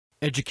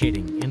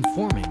Educating,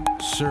 informing,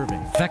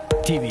 serving. Fact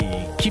TV,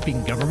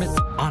 keeping government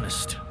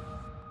honest.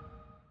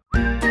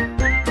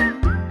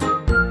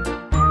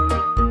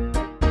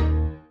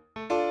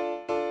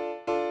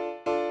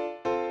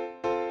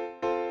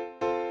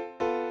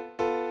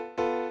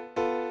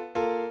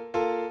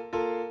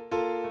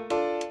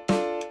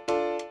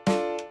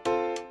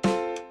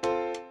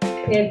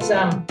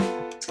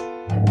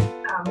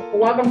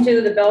 Welcome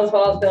to the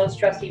Bellows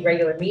Trustee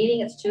regular meeting.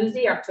 It's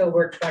Tuesday,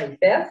 October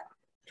 25th,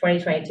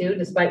 2022.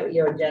 Despite what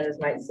your agendas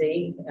might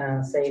say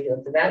if you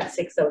look at that,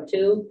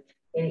 6:02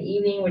 in the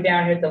evening. We're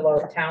down here at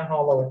the Town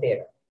Hall Lower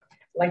Theater. I'd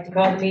like to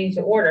call the meeting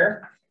to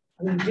order.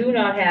 We do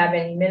not have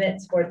any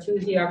minutes for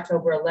Tuesday,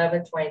 October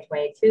 11th,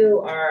 2022.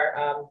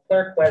 Our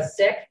clerk was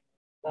sick,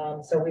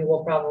 so we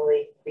will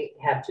probably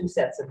have two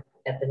sets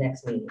at the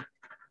next meeting,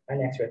 our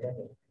next regular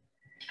meeting.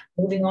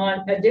 Moving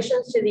on,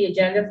 additions to the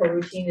agenda for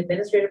routine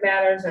administrative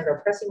matters and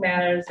or pressing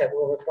matters that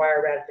will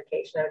require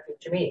ratification at a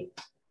future meeting.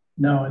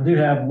 No, I do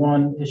have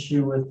one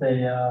issue with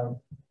a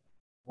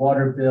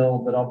water bill,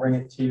 but I'll bring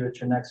it to you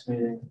at your next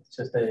meeting. It's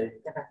just a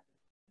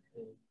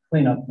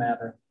cleanup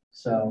matter.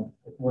 So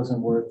it wasn't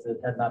worth it.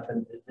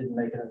 It didn't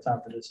make it in time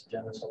for this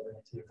agenda, so I'll bring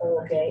it to you.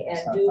 Okay, and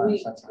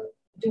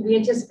do we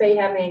anticipate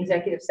having an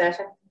executive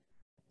session?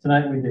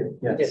 Tonight we do,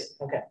 yes. We do.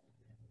 Okay.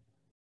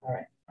 All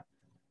right.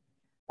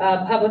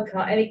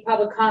 Any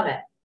public comment?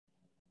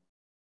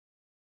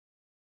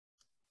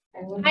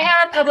 Anyone? I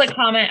have public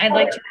comment I'd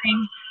like to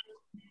bring.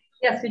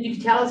 Yes, could you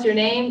tell us your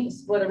name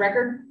for the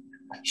record?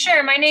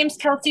 Sure, my name's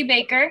Kelsey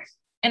Baker,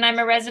 and I'm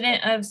a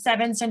resident of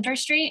 7 Center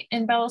Street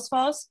in Bellows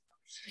Falls.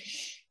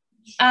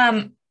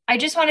 I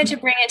just wanted to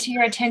bring it to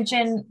your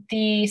attention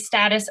the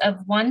status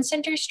of 1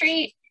 Center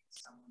Street.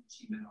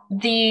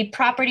 The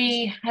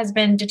property has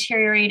been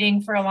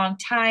deteriorating for a long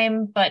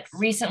time, but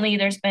recently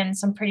there's been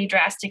some pretty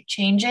drastic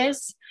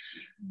changes.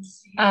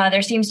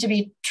 There seems to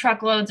be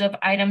truckloads of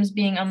items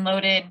being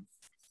unloaded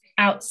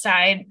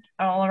outside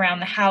all around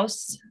the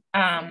house.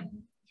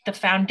 The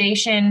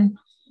foundation,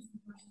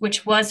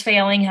 which was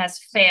failing, has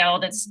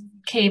failed. It's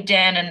caved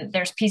in and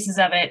there's pieces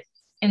of it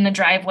in the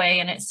driveway,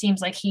 and it seems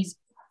like he's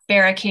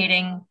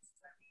barricading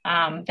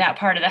that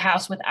part of the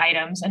house with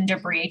items and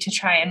debris to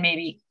try and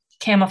maybe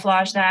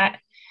camouflage that.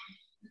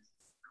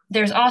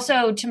 There's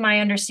also, to my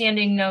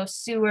understanding, no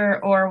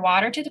sewer or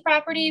water to the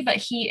property, but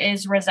he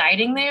is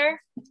residing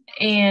there.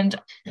 And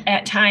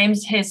at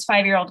times his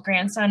 5-year-old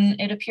grandson,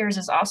 it appears,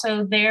 is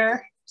also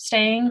there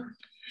staying.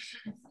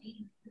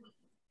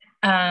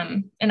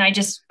 And I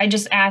just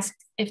ask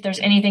if there's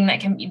anything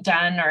that can be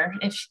done, or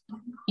if,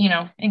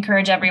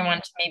 encourage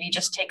everyone to maybe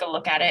just take a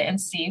look at it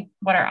and see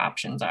what our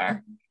options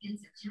are.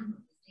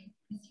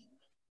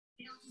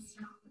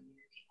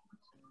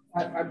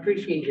 I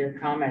appreciate your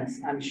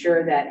comments. I'm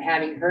sure that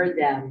having heard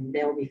them,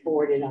 they'll be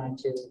forwarded on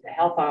to the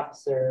health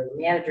officer,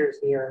 the managers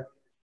here.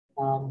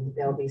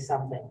 There'll be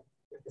something.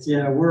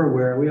 Yeah, we're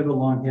aware. We have a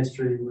long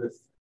history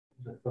with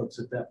the folks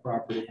at that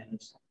property. And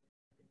as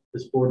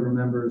this board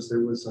remembers,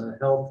 there was a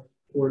health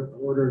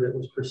order that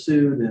was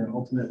pursued and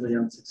ultimately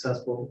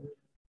unsuccessful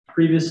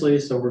previously.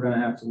 So we're going to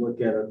have to look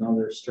at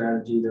another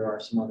strategy. There are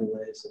some other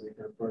ways that we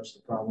can approach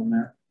the problem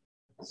there.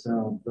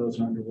 So those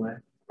are underway.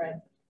 Right.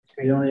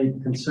 The only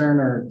concern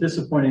or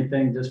disappointing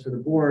thing just for the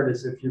board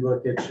is if you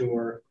look at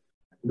your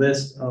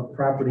list of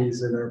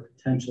properties that are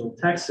potential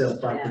tax sale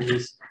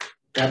properties,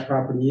 that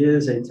property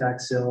is a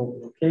tax sale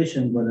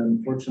location, but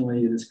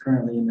unfortunately it is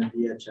currently in the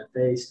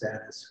DHFA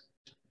status.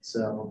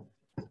 So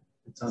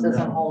it's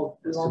unknown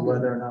as to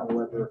whether or not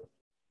we'll ever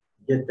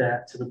get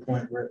that to the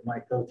point where it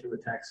might go through a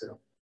tax sale.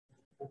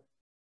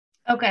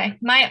 Okay,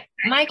 my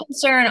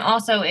concern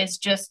also is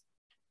just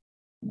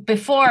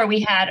before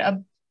we had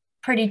a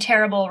pretty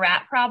terrible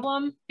rat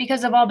problem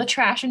because of all the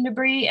trash and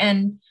debris,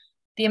 and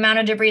the amount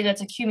of debris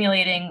that's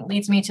accumulating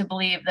leads me to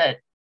believe that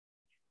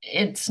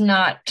it's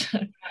not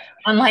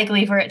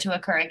unlikely for it to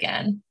occur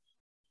again.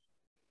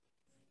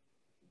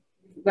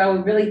 Well, we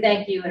really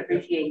thank you and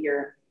appreciate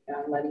your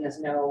letting us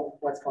know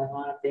what's going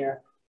on up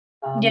there.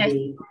 Yes.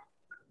 The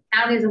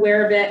town is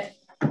aware of it.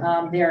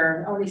 There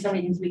are only so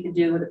many things we can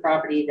do with a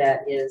property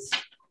that is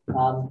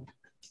on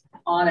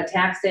a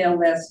tax sale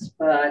list,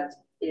 but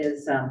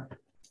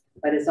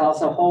is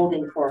also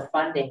holding for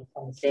funding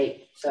from the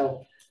state.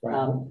 So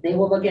they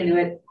will look into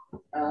it,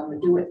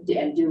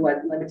 do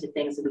what limited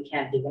things that we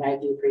can do. And I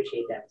do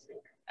appreciate that.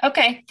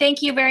 Okay,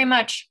 thank you very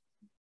much.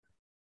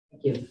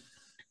 Thank you.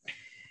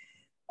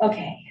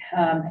 Okay,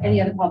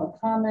 any other public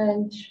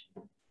comment?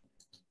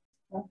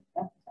 Oh,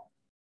 no.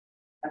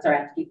 I'm sorry, I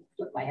have to keep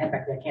flipping my head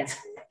back there. I can't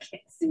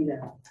see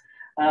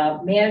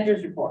that.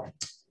 Manager's report.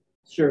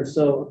 Sure,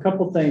 so a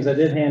couple things I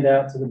did hand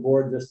out to the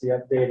board, just the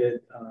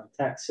updated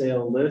tax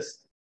sale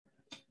list.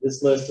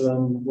 This list,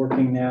 I'm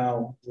working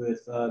now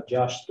with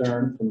Josh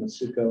Stern from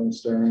Masuko and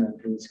Stern,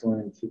 and he's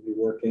going to be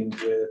working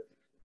with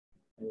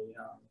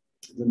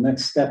the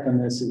next step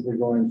in this is we're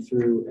going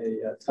through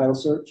a title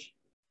search.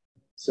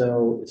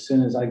 So as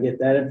soon as I get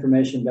that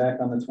information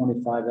back on the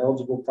 25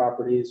 eligible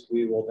properties,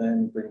 we will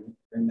then bring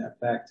that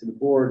back to the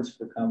boards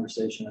for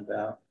conversation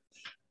about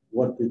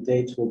what the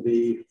dates will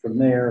be from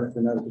there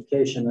for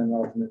notification, and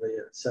ultimately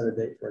set a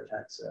date for a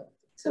tax sale.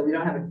 So you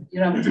don't have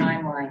a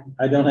timeline.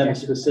 I don't have a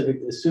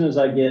specific, as soon as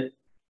I get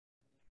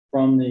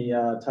from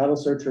the title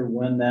searcher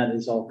when that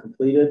is all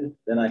completed,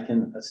 then I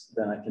can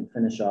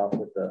finish off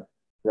with the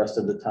rest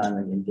of the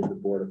timing and give the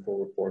board a full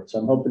report. So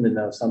I'm hoping to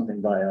know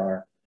something by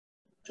our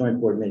joint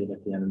board meeting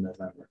at the end of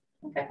November.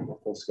 Okay.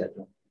 Full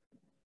schedule.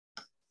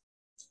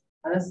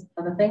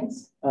 Other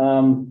things?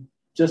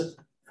 Just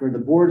for the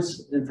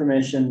board's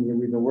information,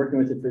 we've been working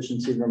with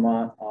Efficiency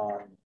Vermont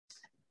on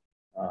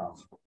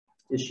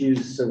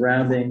issues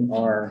surrounding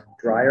our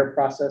dryer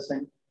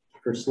processing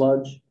for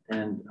sludge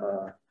and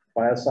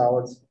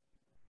biosolids.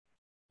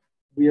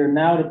 We are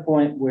now at a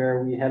point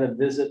where we had a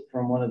visit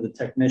from one of the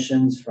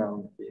technicians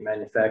from the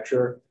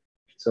manufacturer.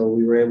 So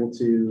we were able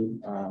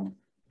to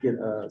get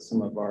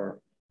some of our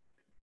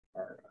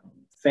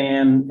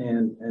fan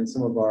and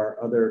some of our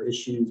other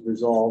issues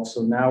resolved.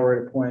 So now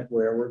we're at a point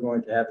where we're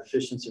going to have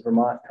Efficiency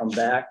Vermont come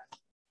back,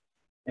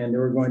 and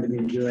we're going to be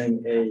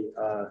doing a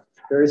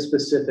very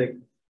specific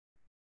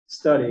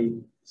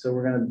study. So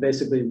we're going to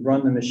basically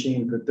run the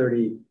machine for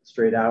 30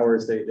 straight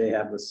hours. They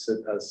have a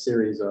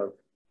series of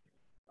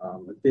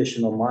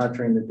additional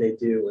monitoring that they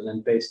do, and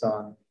then based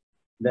on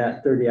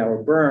that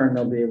 30-hour burn,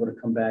 they'll be able to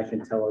come back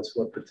and tell us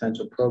what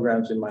potential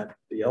programs we might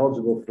be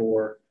eligible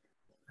for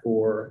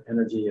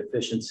energy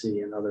efficiency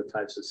and other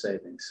types of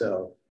savings.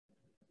 So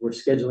we're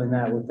scheduling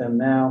that with them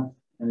now,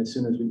 and as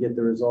soon as we get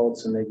the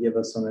results and they give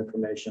us some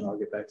information, I'll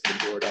get back to the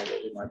board on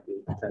what we might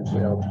be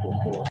potentially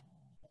eligible for.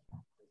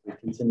 We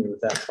continue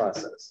with that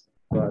process.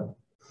 But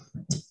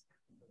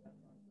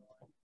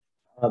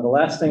the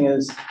last thing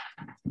is,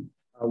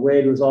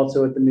 Wade was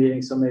also at the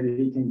meeting, so maybe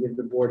he can give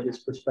the board his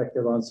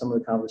perspective on some of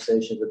the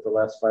conversations at the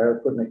last fire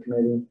equipment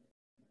committee.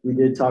 We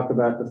did talk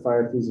about the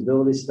fire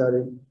feasibility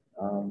study,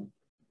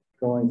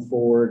 going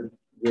forward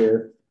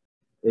with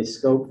a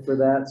scope for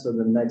that. So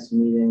the next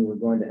meeting, we're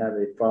going to have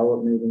a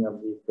follow-up meeting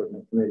of the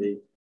equipment committee.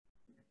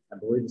 I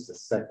believe it's the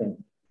second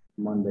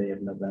Monday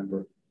of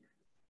November.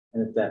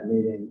 And at that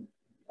meeting,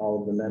 all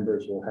of the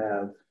members will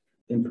have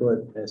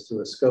input as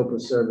to a scope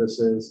of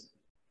services.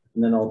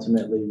 And then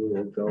ultimately we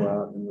will go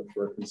out and look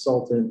for a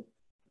consultant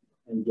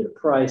and get a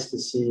price to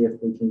see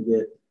if we can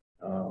get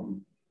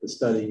the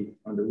study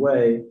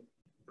underway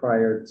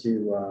prior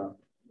to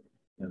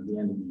the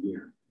end of the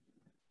year.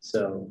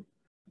 So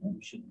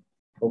we should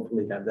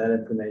hopefully have that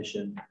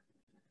information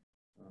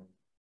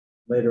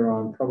later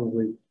on,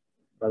 probably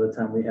by the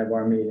time we have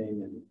our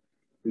meeting and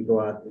we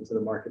go out into the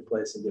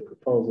marketplace and get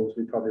proposals.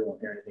 We probably won't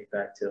hear anything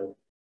back till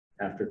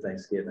after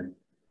Thanksgiving.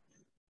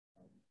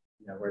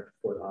 Right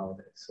before the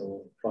holidays. So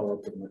we'll follow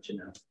up and let you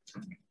know.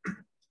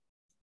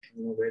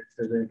 We'll wait if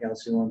there's anything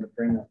else you wanted to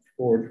bring up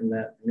forward from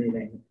that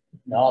meeting.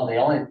 No, the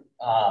only,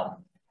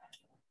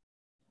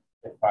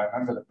 if I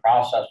remember the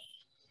process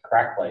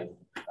correctly,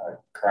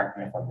 correct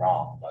me if I'm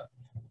wrong, but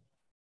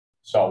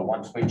so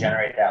once we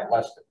generate that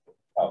list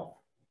of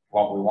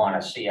what we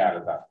want to see out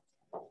of the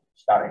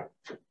study,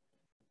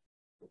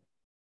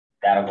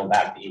 that'll go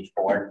back to each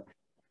board.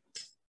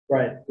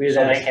 Right.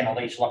 So they can at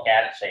least look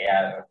at it and say,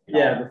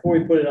 yeah, before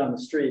we put it on the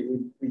street,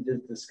 we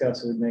did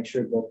discuss it and make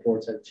sure both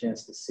boards had a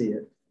chance to see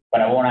it.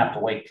 But I won't have to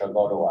wait to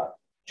go to a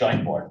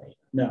joint board meeting.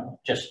 No.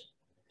 Just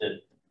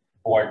the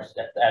boards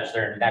that as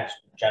their next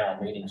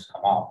general meetings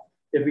come up.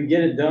 If we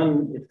get it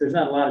done, if there's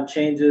not a lot of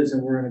changes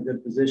and we're in a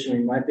good position,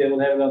 we might be able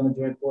to have it on the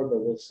joint board, but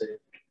we'll see.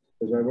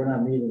 Because we're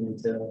not meeting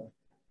until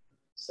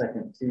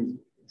second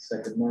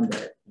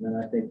Monday. And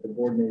then I think the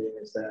board meeting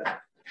is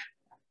that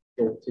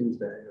fourth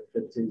Tuesday or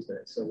fifth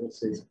Tuesday. So we'll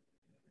see.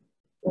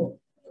 We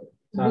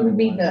would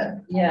meet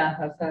I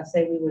was going to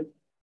say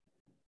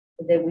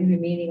we'd be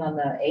meeting on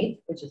the 8th,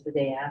 which is the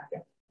day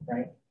after,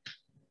 right?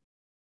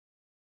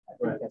 I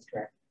think that's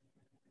correct.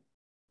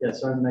 Yeah,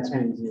 so our next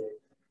meeting is the 8th.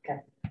 Okay.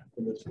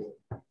 For this week.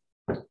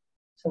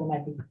 So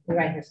we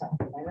might hear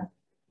something, right?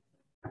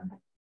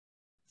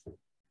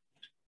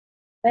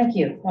 Thank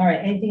you. All right,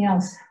 anything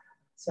else?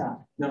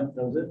 So no,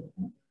 that was it.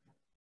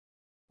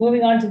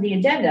 Moving on to the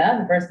agenda,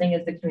 the first thing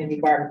is the community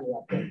barbecue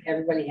update.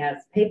 Everybody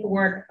has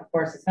paperwork. Of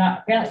course, it's not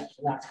apparently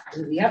not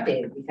completely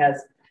updated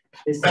because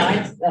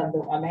besides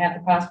on behalf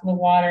of cost of the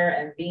water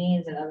and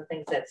beans and other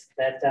things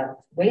that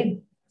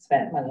Wade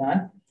spent money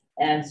on,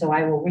 and so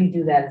I will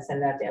redo that and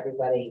send that to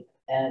everybody.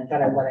 And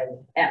but what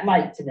I'd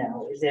like to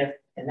know is if,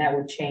 and that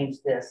would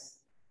change this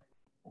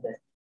a bit,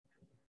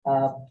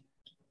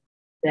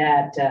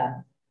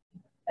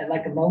 I'd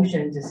like a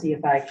motion to see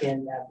if I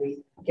can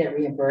get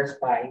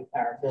reimbursed by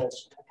our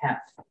village account.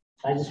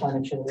 I just want to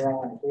make sure that we're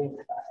all in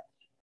agreement about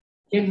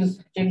it.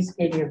 James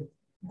gave you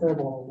a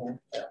verbal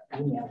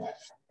email.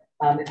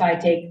 If I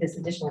take this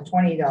additional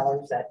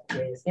 $20 that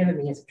is given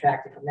me and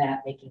subtract it from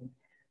that, making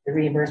the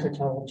reimbursement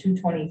total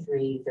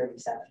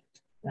 $223.37.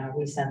 Now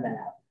we send that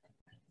out.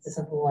 Is this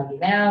something we want to do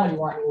now, or do you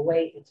want me to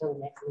wait until the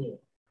next meeting?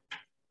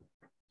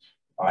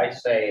 I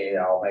say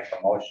I'll make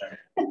a motion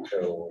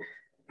to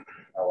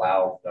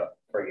allow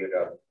for you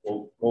to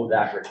move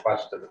that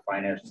request to the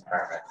finance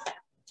department.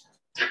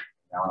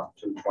 Now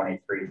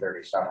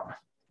 $223.37.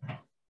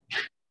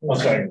 Well,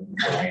 sorry,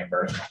 for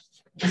reimbursement.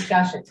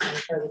 Discussion, any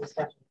further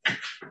discussion?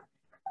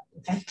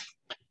 Okay.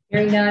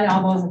 Hearing none,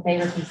 all those in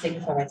favor, please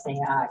signify by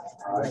saying aye.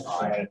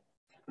 Aye.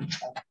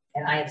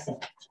 And I abstain,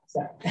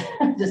 so,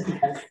 just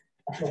because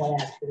that's the one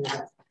I have to do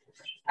that.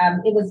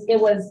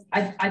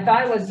 I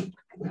thought it was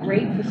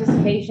great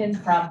participation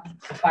from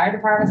the fire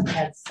departments. We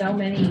had so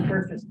many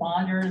first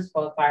responders,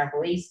 both fire and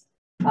police,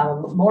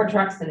 more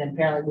trucks than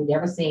apparently we'd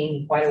ever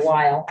seen in quite a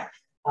while,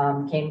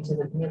 came to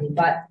the community,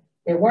 but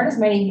there weren't as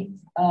many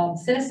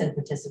citizen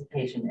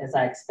participation as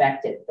I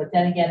expected. But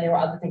then again, there were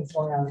other things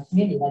going on in the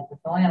community, like the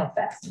Philano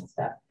Fest and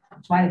stuff,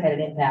 which might have had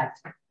an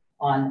impact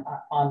on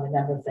the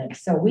number of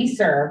things. So we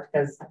served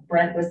because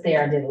Brent was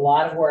there and did a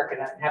lot of work,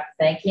 and I have to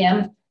thank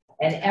him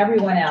and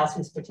everyone else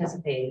who's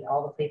participated,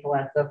 all the people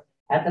at the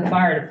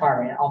fire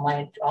department, all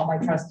my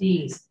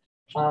trustees,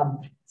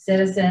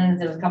 citizens.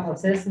 There was a couple of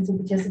citizens who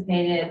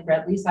participated.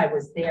 Brett Leaside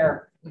was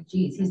there.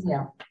 Geez, he's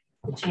the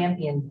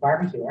champion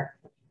barbecuer,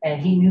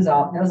 and he knows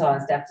all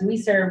that stuff. So we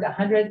served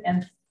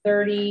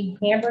 130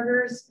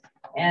 hamburgers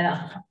and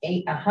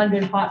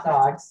 100 hot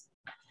dogs.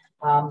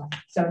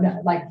 So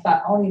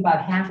only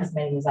about half as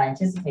many as I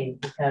anticipated,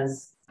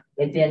 because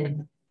it'd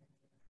been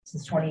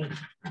since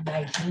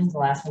 2019 the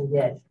last one we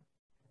did.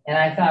 And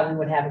I thought we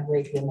would have a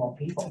great deal more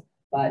people,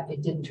 but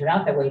it didn't turn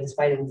out that way,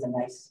 despite it was a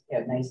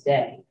nice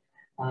day.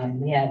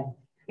 We had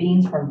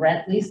beans from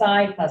Brent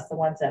Leaside, plus the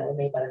ones that were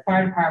made by the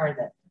fire department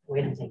that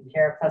we had to take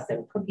care of, plus there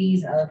were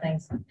cookies and other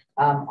things.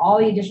 All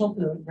the additional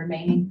food,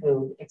 remaining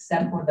food,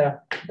 except for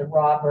the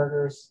raw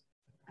burgers,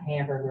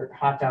 hamburger,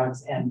 hot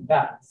dogs, and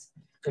buns,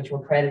 which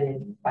were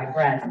credited by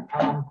Brent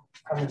from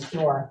the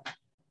store,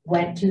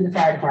 went to the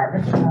fire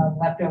department.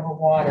 Leftover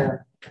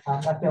water,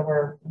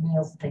 leftover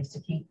meals and things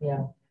to keep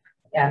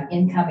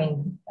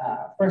incoming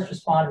first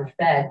responders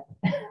fed.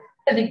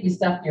 I think you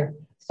stuffed your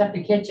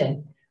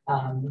kitchen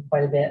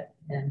quite a bit,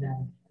 and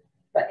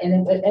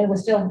it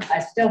was still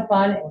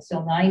fun. It was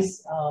still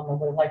nice. I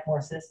would have liked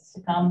more citizens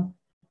to come.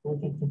 We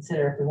can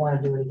consider if we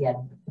want to do it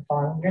again the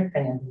following year.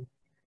 Depending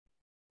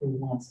who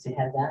wants to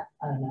head that.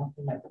 I don't know.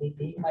 It might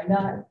be, it might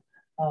not.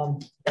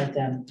 But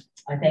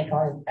I thank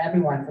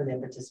everyone for their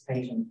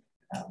participation.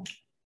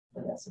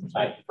 For this.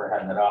 Thank you for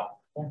heading it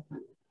up. Yeah.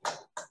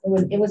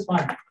 It was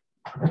fun.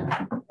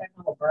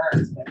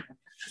 Birds, but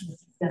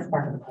that's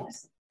part of the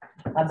course.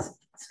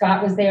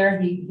 Scott was there.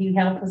 He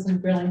helped with some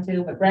grilling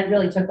too, but Brent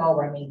really took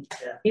over. I mean,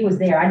 He was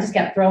there. I just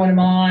kept throwing him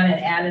on and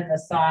adding the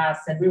sauce,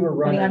 and we were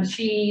running on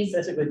cheese.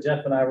 Basically,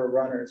 Jeff and I were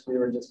runners. We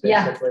were just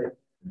basically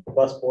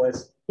bus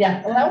boys.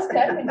 Yeah, well, that was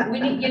good. We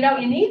need,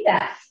 you need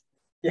that.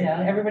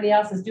 Yeah. Everybody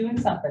else is doing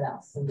something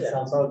else. And yeah,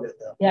 so, it's all good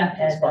though. Yeah,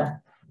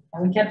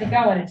 and we kept it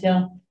going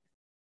until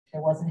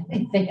there wasn't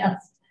anything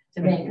else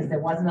to make, because there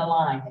wasn't a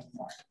line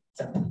anymore.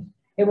 So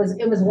it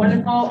was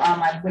wonderful.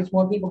 I wish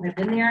more people had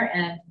been there,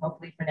 and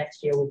hopefully for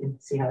next year we can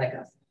see how that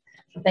goes.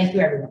 So thank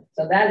you, everyone.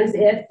 So that is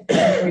it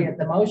for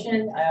the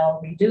motion.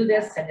 I'll redo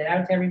this, send it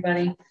out to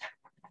everybody,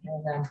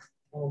 and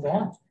we'll go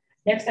on.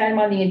 Next item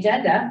on the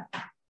agenda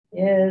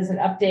is an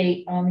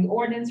update on the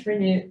ordinance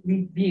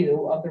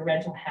review of the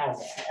rental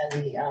housing,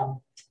 and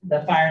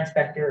the fire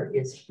inspector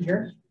is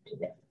here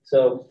today.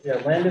 So yeah,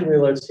 Landon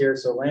Wheeler's here.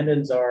 So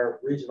Landon's our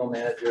regional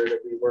manager that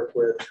we work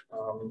with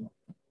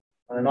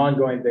on an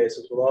ongoing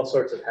basis with all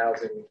sorts of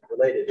housing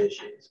related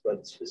issues,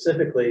 but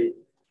specifically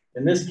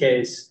in this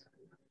case,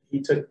 he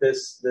took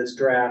this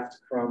draft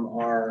from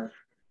our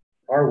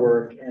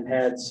work and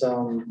had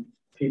some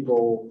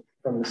people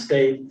from the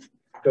state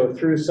go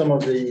through some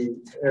of the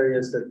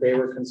areas that they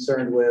were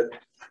concerned with.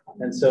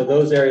 And so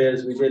those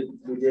areas we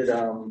did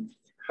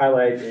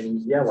highlight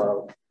in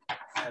yellow,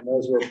 and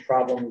those were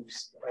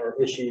problems or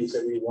issues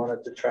that we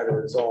wanted to try to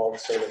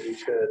resolve so that we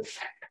could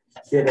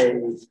get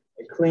a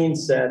clean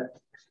set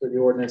for the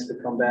ordinance to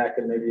come back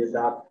and maybe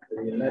adopt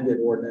the amended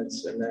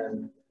ordinance, and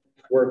then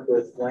work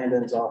with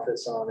Landon's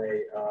office on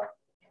a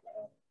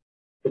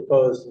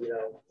proposed,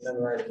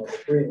 memorandum of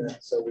agreement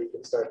so we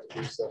can start to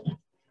do some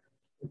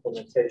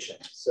implementation.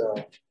 So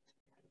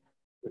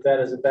with that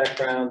as a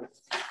background,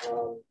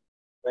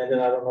 Landon,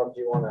 I don't know if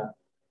you want to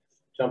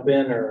jump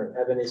in or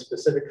have any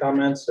specific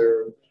comments,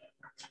 or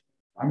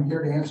I'm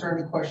here to answer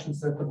any questions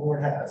that the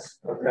board has.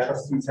 Okay. The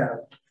trustees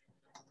have.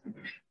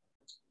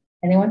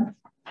 Anyone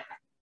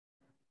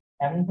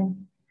have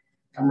anything?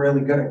 I'm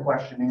really good at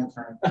question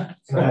answering.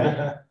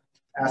 So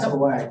ask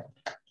away.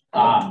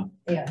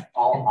 Yeah.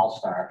 I'll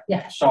start.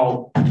 Yeah.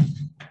 So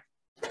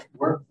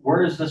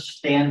where does this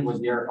stand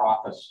with your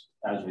office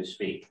as we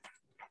speak?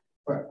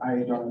 But I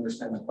don't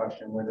understand the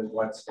question. Where does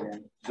what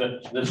stand?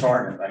 This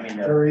ordinance, I mean.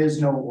 There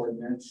is no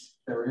ordinance.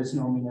 There is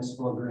no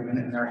municipal agreement,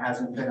 and there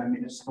hasn't been a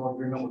municipal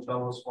agreement with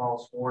Bellows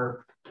Falls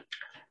for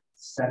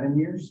 7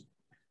 years.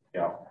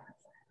 Yeah.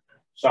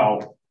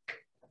 So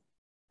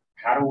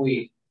how do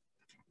we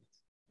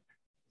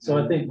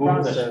so I think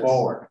move this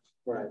forward?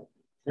 Right.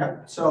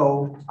 Yep.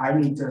 So I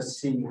need to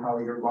see how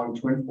you're going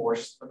to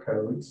enforce the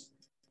codes.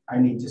 I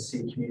need to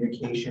see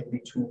communication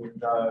between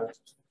the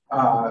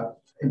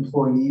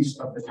employees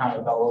of the town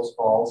of Bellows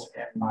Falls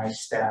and my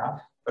staff,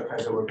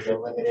 because it would be a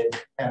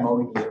limited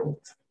MOU.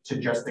 to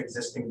just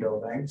existing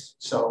buildings.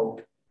 So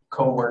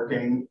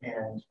co-working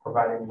and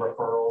providing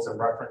referrals and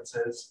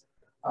references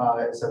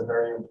is a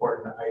very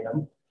important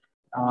item.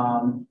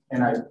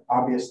 And I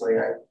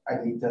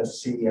need to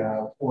see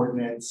an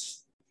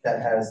ordinance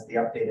that has the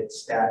updated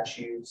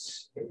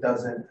statutes. It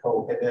doesn't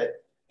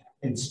prohibit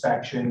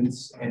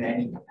inspections in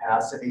any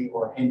capacity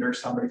or hinder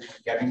somebody from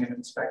getting an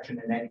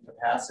inspection in any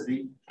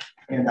capacity.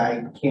 And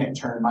I can't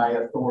turn my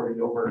authority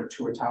over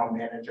to a town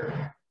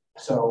manager.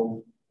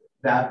 So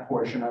that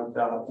portion of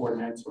the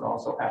ordinance would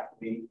also have to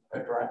be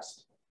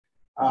addressed.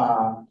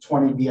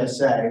 20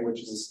 BSA,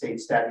 which is a state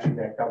statute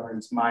that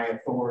governs my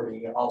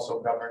authority, also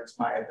governs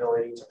my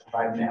ability to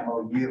provide an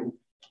MOU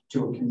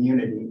to a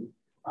community.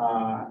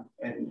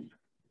 And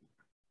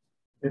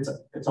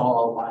it's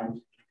all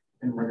outlined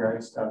in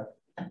regards to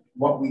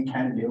what we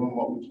can do and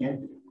what we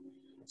can't do.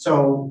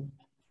 So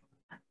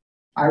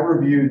I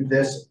reviewed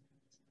this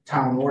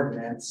town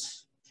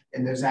ordinance,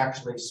 and there's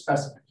actually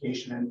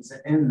specifications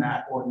in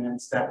that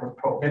ordinance that would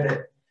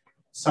prohibit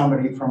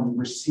somebody from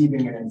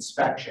receiving an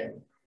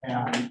inspection.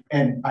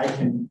 And I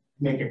can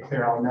make it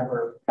clear I'll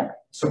never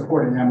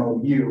support an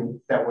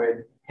MOU that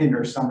would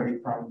hinder somebody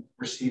from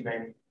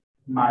receiving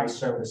my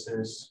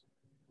services.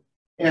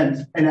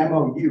 And an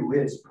MOU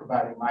is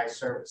providing my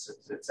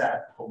services. It's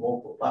at a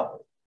local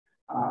level.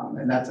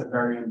 And that's a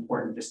very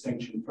important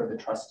distinction for the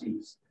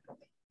trustees.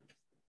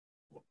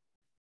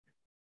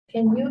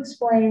 Can you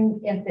explain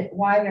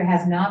why there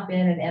has not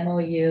been an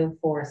MOU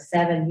for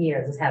 7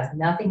 years? This has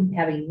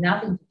having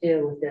nothing to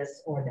do with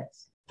this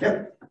ordinance.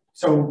 Yep.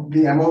 So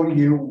the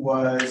MOU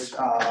was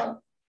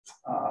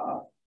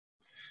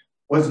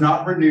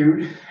not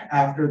renewed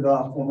after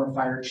the former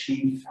fire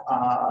chief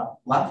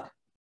left.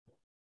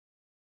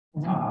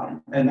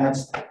 And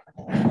that's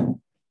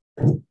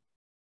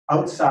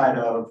outside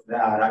of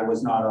that. I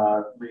was not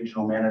a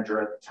regional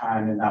manager at the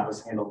time, and that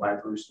was handled by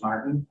Bruce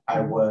Martin.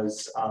 I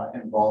was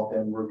involved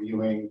in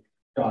reviewing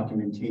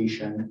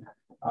documentation,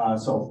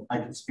 so I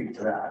can speak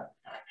to that.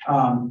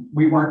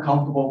 We weren't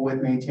comfortable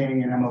with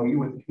maintaining an MOU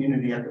with the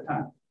community at the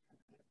time.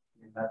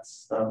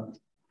 That's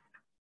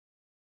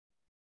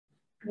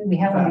we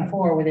had one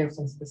before where there were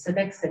some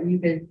specifics that you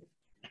could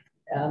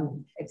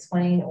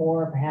explain,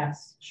 or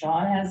perhaps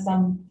Sean has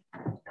some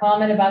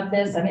comment about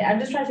this. I mean, I'm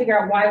just trying to figure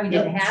out why we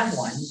didn't have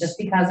one, just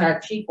because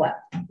our chief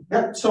left.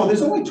 Yep. So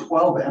there's only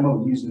 12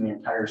 MOUs in the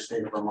entire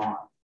state of Vermont,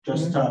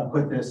 just to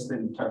put this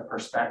into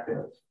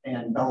perspective.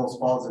 And Bellows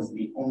Falls is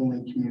the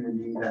only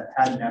community that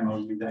had an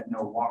MOU that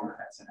no longer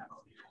has an MOU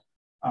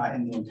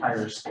in the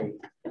entire state.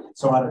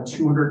 So out of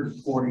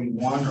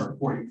 241 or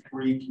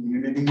 43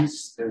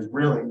 communities, there's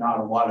really not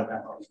a lot of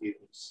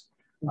MOUs.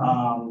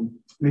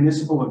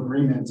 Municipal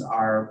agreements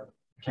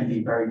can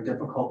be very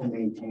difficult to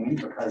maintain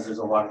because there's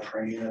a lot of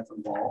training that's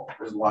involved.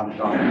 There's a lot of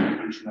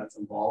documentation that's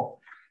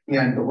involved.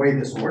 And the way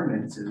this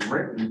ordinance is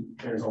written,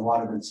 there's a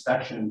lot of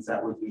inspections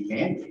that would be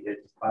mandated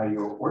by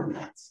your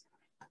ordinance.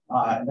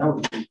 And that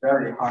would be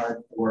very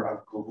hard for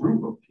a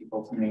group of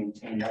people to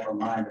maintain, never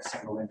mind a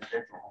single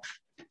individual.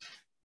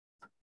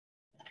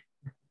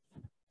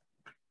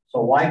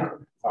 So why?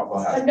 Oh, go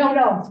ahead. No.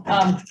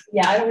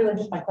 Yeah, I don't really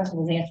think my question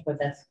was answered, but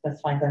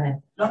that's fine. Go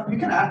ahead. No, you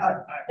can.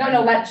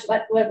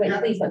 Wait,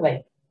 please,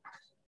 wait.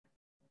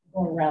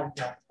 Going around.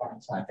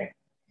 I think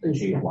the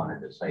chief wanted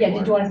to say. Yeah,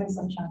 did you want to say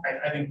something, Sean?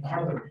 I think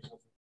part of the reason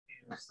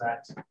is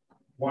that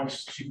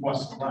once Chief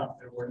Weston left,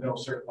 there were no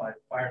certified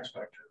fire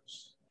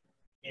inspectors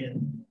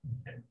in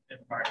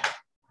fire.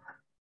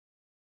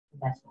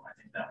 So I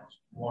think that was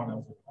one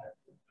of the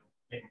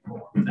maybe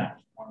more. That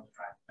was one of the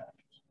driving factors.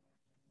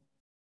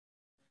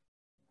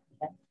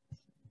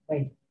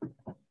 Wait.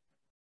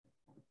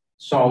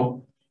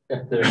 So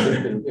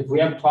if we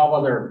have 12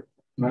 other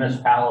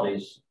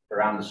municipalities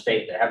around the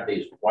state that have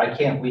these, why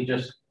can't we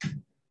just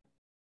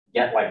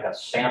get like a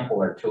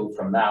sample or two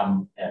from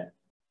them and,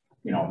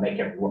 you know, make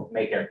it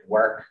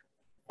work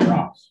for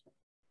us?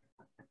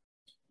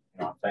 You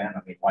know what I'm saying? I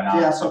mean, why not?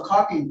 Yeah, so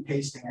copying and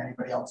pasting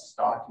anybody else's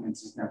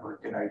documents is never a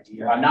good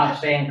idea. I'm not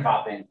saying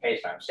copy and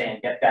paste. I'm saying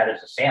get that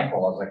as a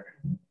sample, as like,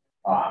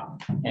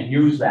 and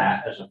use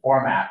that as a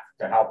format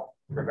to help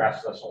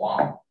progress this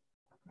along.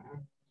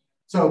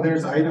 So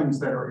there's items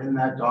that are in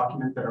that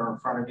document that are in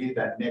front of you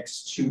that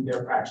mix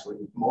actually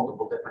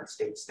multiple different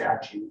state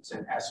statutes,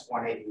 and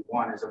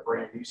S-181 is a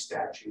brand new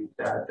statute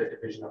that the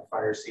Division of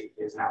Fire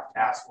Safety is now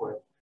tasked with,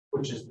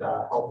 which is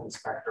the health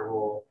inspector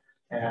rule.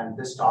 And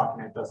this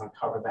document doesn't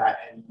cover that,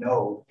 and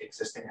no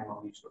existing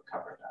MOUs would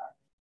cover that.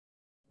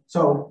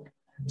 So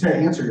to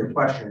answer your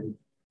question,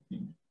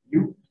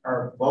 you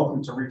are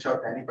welcome to reach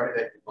out to anybody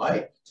that you'd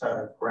like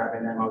to grab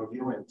an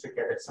MOU and to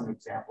get it some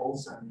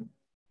examples,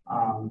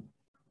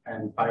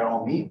 and by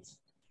all means,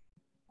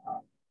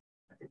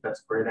 I think that's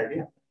a great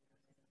idea.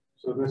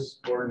 So this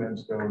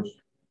ordinance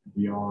goes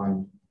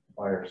beyond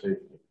fire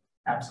safety.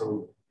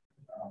 Absolutely.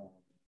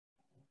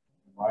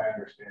 My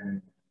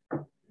understanding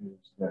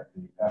is that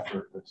the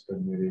effort that's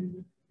been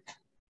made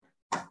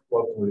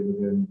locally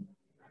within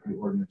the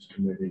ordinance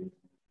committee,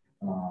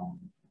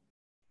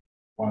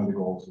 one of the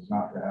goals is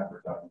not to have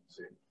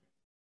redundancy.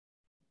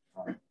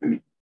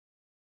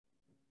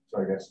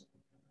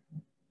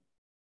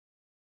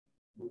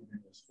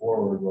 moving this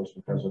forward was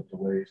because of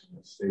delays in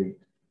the state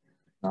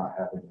not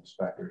having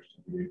inspectors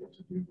to be able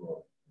to do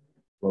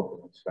local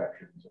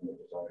inspections and the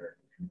desire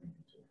of the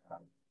community to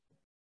have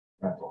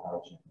rental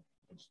housing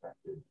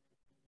inspected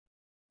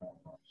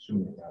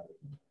sooner rather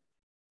than.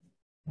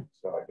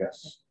 So I guess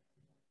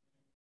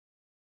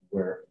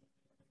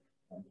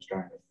I'm just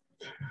trying to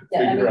Yeah,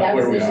 I mean, that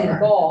was initially the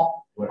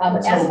goal. S181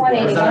 that a hasn't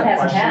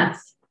question?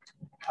 passed.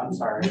 I'm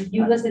sorry.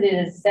 You listed it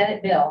as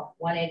Senate Bill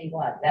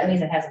 181. That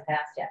means it hasn't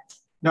passed yet.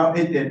 No,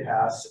 it did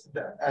pass.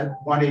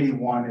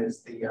 181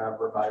 is the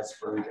revised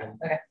version.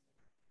 Okay.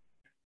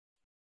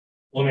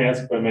 Let me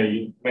ask if I may,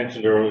 you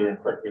mentioned earlier, and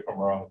correct me if I'm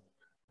wrong,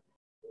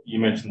 you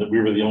mentioned that we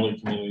were the only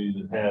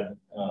community that had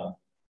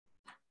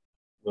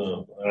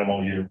the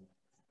MOU.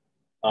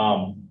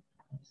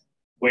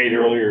 Wade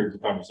earlier in the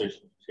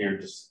conversation here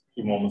just a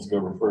few moments ago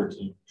referred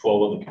to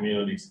 12 other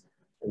communities.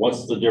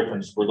 What's the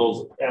difference? Were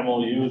those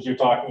MOUs you're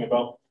talking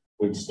about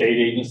with state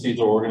agencies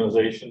or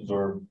organizations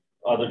or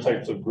other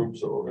types of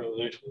groups or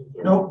organizations?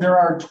 Or? No, there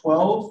are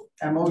 12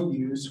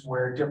 MOUs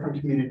where different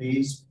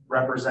communities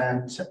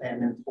represent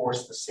and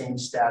enforce the same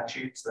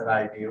statutes that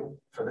I do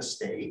for the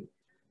state.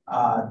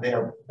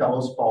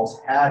 Bellows Falls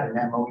had an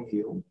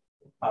MOU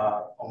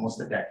almost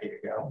a decade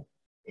ago,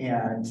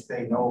 and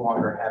they no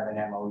longer have an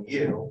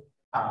MOU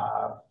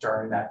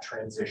during that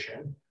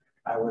transition.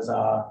 I was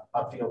a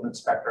field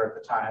inspector at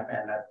the time,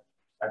 and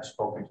I've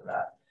spoken to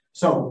that.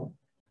 So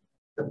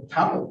the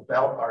town of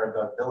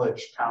the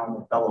village town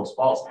of Bellows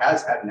Falls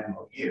has had an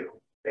MOU.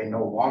 They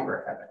no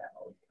longer have an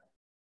MOU.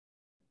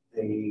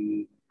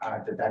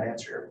 Did that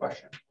answer your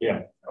question?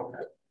 Yeah.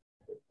 Okay.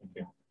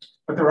 Okay.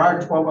 But there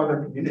are 12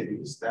 other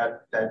communities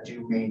that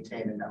do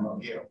maintain an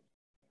MOU.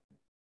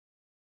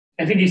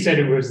 I think he said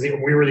we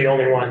were the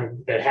only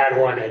one that had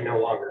one and no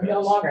longer does.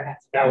 No longer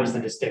has. That was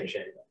the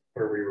distinction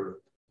where we were.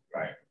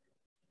 Right.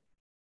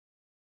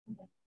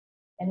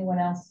 Anyone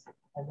else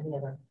have any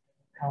other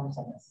comments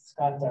on this?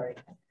 Scott's already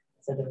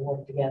said they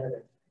work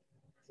together.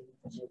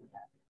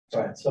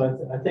 Right.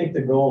 So I think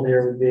the goal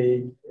here would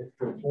be, if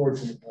the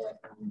board's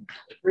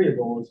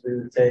agreeable, is we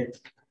would take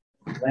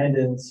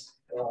Landon's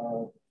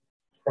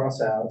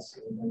crossouts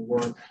and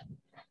work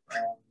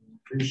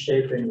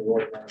reshaping the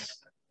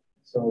ordinance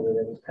so that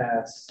it would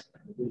pass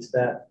at least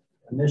that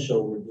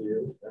initial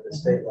review at the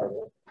state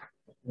level,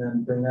 and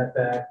then bring that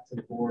back to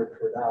the board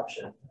for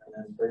adoption, and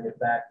then bring it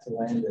back to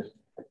Landon,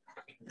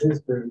 his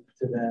group,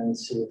 to then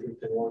see if we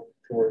can work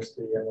towards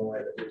the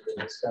MOA that we've been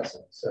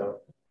discussing.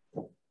 So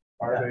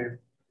are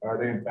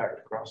they in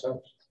fact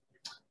crossouts?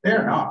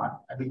 They're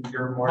not. I mean,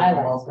 you're more than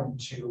welcome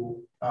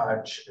to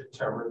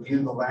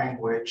review the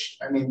language.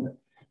 I mean,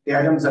 the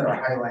items that are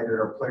highlighted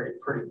are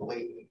pretty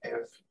blatant.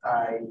 If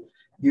I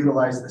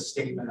utilize the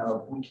statement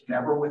of we can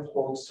never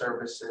withhold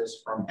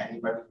services from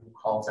anybody who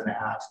calls and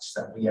asks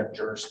that we have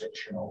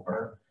jurisdiction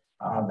over,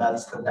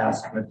 that's the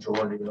vast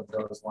majority of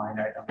those line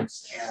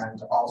items.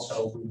 And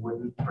also we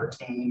wouldn't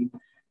pertain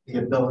the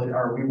ability,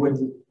 or we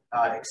wouldn't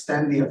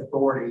extend the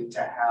authority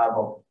to have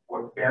a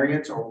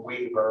variance or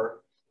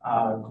waiver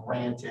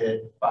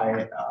granted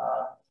by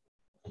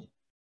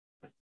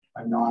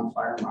a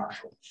non-fire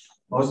marshal.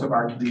 Most of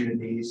our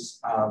communities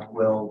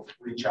will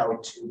reach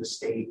out to the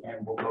state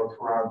and will go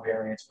through our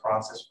variance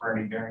process for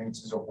any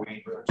variances or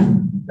waivers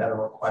that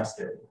are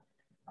requested.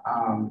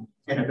 And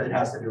if it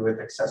has to do with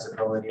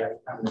accessibility,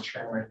 I'm the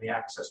chairman of the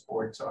access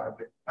board, so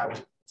I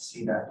would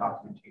see that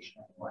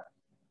documentation anyway.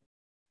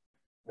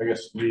 I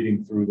guess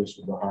reading through this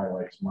with the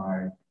highlights,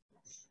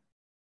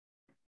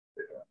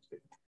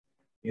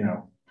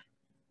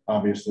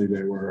 obviously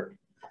they were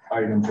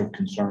items of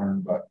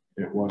concern, but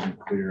it wasn't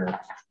clear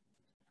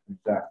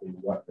exactly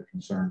what the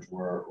concerns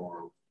were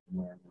or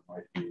where there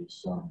might be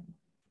some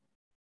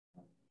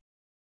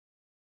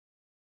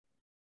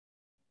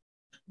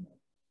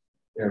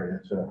area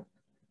to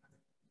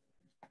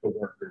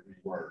work or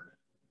reword.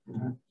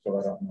 So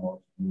I don't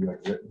know if you have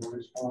written a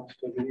response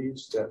to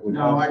these that would.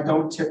 No, I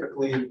don't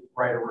typically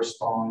write a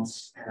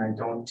response, and I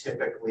don't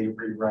typically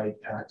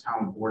rewrite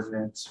town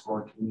ordinance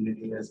for a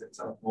community, as it's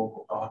a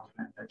local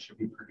document that should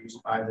be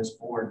produced by this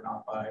board,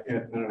 not by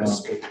the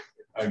state.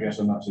 I guess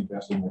I'm not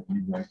suggesting that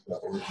you write the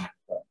ordinance,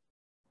 but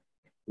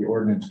the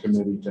ordinance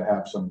committee to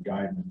have some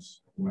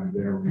guidance when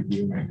they're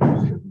reviewing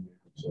to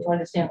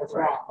understand what's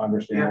wrong.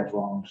 Understand what's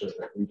wrong so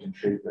that we can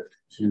shape it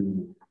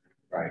to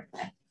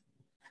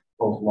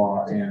both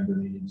law and the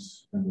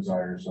needs and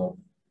desires of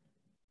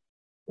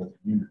the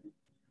community.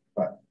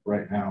 But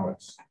right now,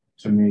 it's,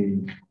 to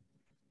me,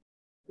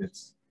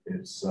 it's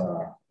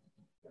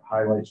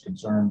highlights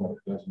concern, but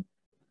it doesn't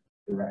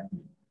direct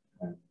me.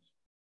 And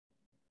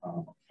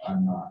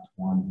I'm not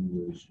one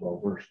who is well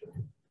versed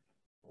in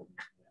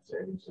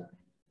essays and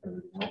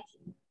everything else.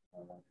 And,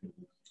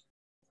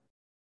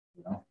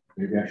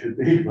 maybe I should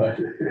be, but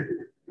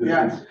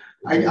yeah,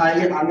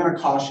 I'm going to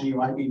caution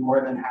you. I'd be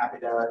more than happy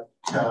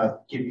to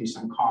give you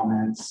some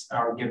comments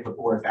or give the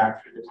board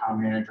back through the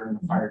town manager and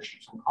the fire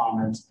chief some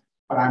comments.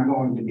 But I'm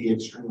going to be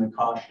extremely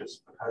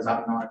cautious because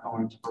I'm not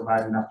going to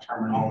provide enough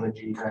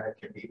terminology that it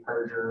could be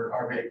perjured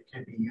or it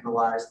could be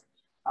utilized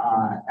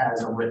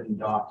as a written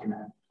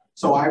document.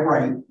 So I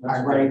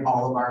write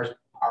all of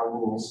our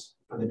rules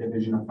for the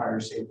Division of Fire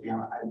Safety.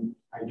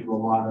 I do a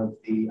lot of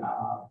the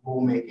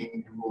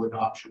rulemaking and rule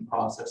adoption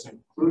process,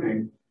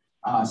 including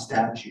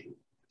statute.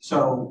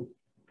 So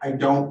I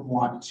don't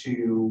want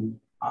to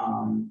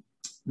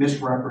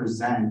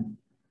misrepresent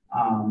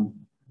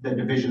the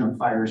Division of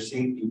Fire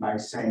Safety by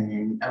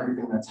saying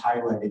everything that's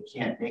highlighted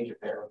can't make it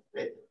there.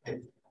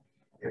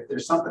 If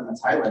there's something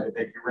that's highlighted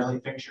that you really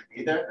think should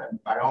be there, then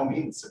by all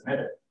means submit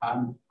it.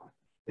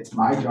 It's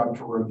my job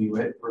to review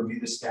it, review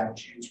the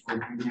statutes,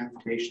 review the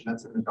information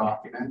that's in the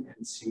document,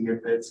 and see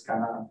if it's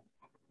gonna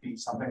be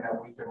something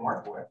that we can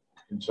work with.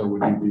 And so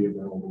would you be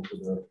available to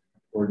the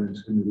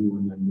ordinance committee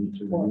when they meet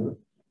to review it?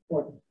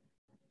 Or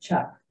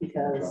Chuck,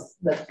 because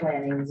the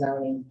planning and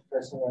zoning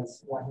person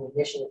was one who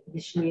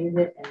initiated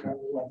it, and then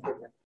we went through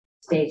the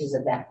stages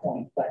at that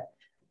point. But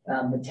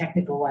the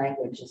technical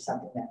language is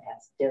something that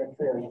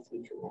clearly has to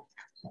be tooled.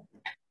 So,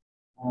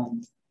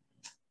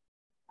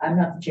 I'm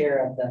not the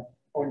chair of the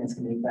ordinance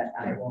committee, but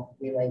I will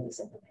relay this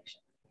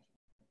information.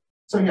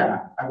 So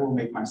yeah, I will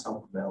make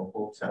myself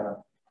available to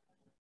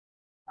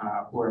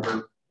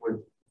whoever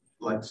would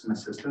like some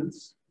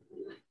assistance.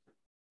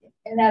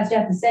 And as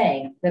Jeff is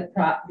saying,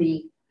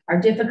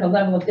 our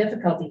level of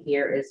difficulty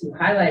here is you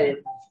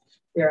highlighted,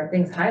 there are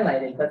things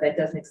highlighted, but that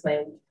doesn't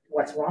explain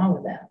what's wrong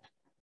with them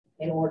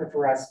in order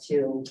for us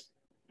to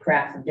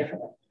craft them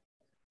differently.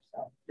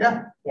 So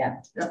yeah.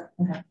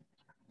 Okay.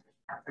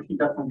 I can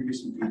definitely give you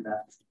some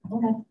feedback.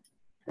 Okay,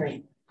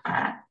 great.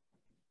 Are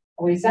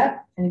we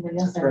set? Anybody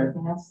else have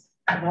anything else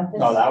about this?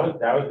 No,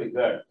 that would be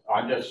good.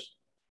 I'm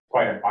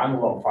a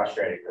little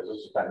frustrated because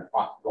this has been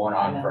going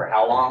on for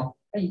how long?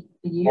 A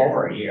year.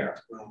 Over a year.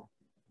 Well,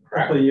 a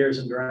couple of years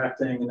in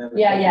drafting, and then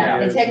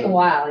it takes a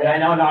while. And I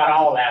know not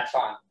all of that's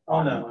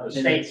on no, the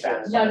state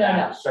side. No.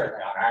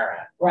 Certainly on our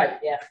end. Right,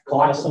 yeah.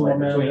 Collectively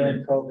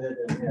Between COVID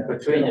and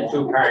between the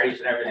two parties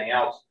and everything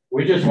else,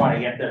 we just want to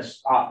get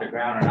this off the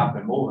ground and up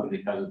and moving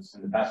because it's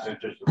in the best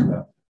interest of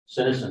the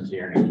citizens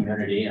here in the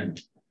community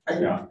and as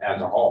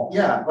a whole.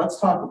 Yeah, let's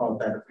talk about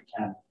that if we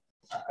can.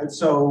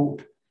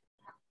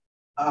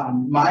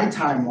 My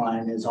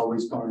timeline is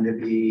always going to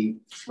be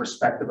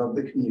respective of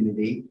the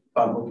community,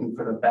 but looking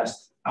for the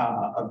best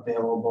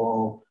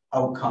available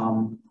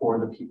outcome for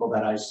the people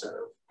that I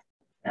serve.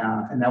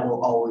 And that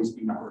will always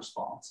be my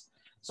response.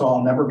 So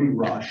I'll never be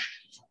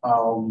rushed.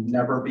 I'll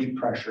never be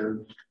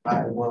pressured.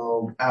 I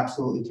will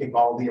absolutely take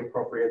all the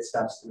appropriate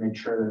steps to make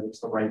sure that it's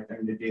the right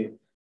thing to do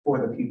for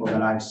the people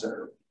that I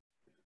serve.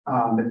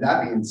 But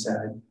that being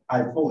said,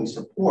 I fully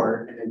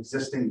support an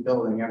existing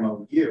building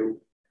MOU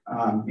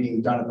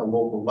being done at the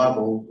local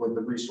level with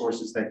the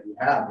resources that you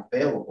have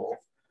available.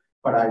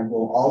 But I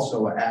will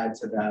also add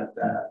to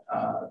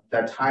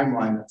that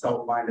timeline that's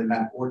outlined in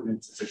that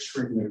ordinance is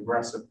extremely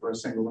aggressive for a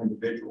single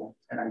individual.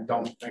 And I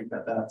don't think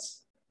that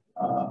that's,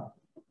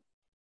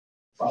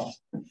 well,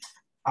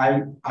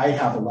 I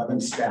have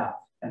 11 staff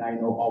and I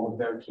know all of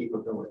their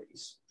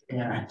capabilities.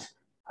 And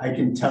I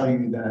can tell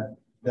you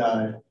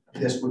that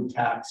this would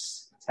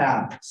tax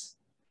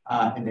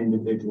an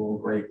individual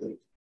greatly.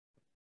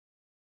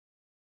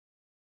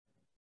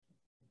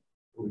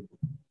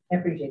 I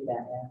appreciate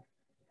that, yeah.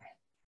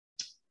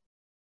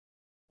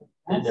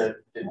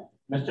 Did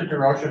Mr.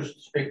 DeRocha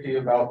speak to you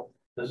about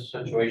this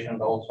situation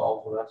of Old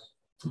Salt with us?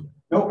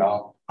 Nope.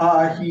 No.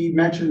 He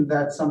mentioned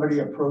that somebody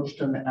approached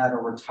him at a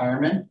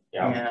retirement,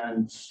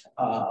 and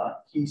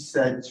he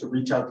said to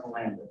reach out to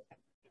Landon.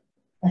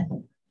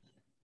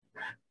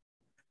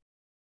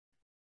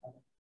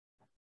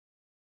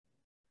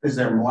 Is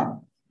there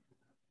more?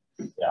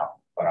 Yeah,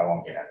 but I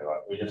won't get into it.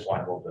 We just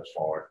want to move this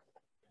forward.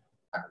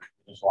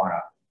 We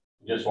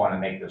just want to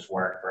make this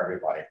work for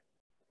everybody.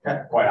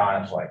 Okay. Quite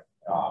honestly,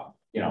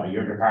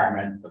 your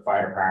department, the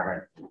fire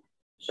department,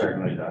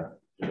 certainly the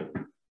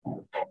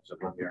folks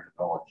that live here in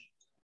the village.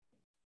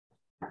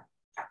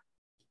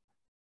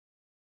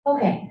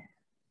 Okay,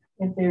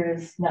 if there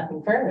is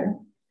nothing further,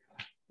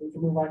 we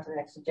can move on to the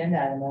next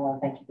agenda item. I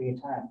want to thank you for your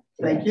time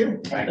today. Thank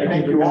you.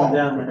 Thank you all.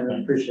 I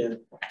appreciate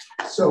it.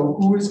 So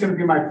who is going to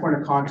be my point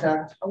of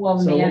contact? Well,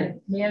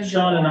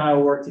 Sean and I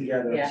will work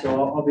together, Yeah.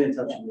 so I'll be in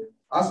touch with you.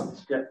 Awesome.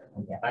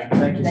 Yeah.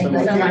 Thank you so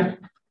much.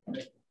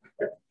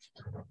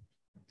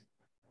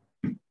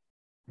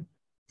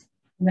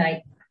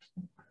 Night.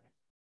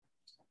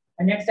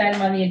 Our next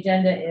item on the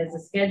agenda is a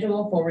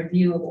schedule for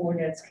review of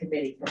ordinance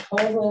committee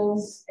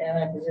proposals, and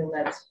I presume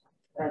that's.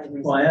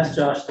 Well, I asked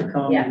Josh to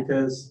come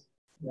because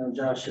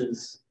Josh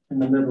is in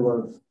the middle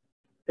of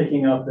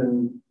picking up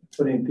and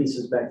putting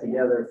pieces back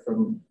together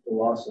from the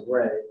loss of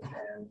Ray,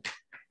 and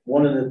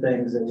one of the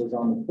things that was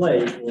on the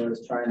plate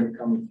was trying to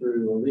come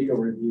through a legal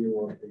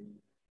review of the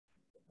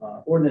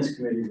ordinance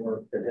committee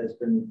work that has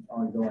been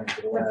ongoing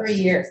for the last 3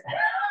 years.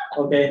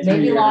 Okay,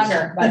 maybe years.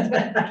 Longer, but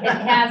it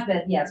has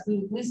been. Yes,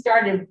 we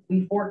started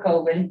before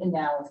COVID, and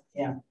now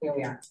here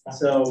we are.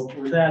 So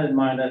with that in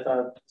mind, I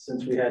thought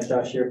since we had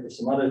Josh here for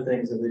some other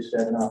things, at least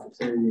we had an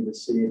opportunity to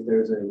see if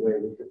there's a way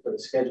we could put a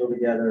schedule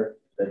together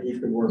that he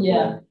could work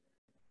with.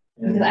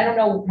 Because I don't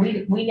know,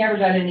 we never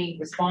got any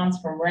response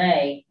from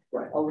Ray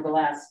Right. over the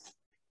last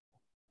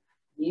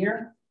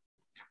year.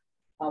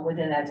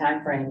 Within that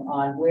time frame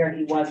on where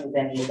he was with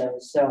any of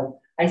those. So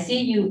I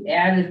see you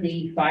added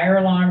the fire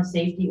alarm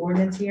safety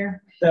ordinance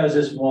here. That was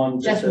just one.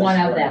 Just one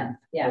of them,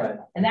 yeah. Right.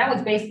 And that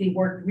was basically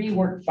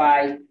reworked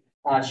by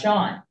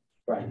Sean.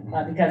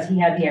 Right. Because he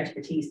had the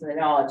expertise and the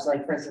knowledge,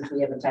 like for instance,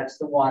 we haven't touched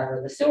the water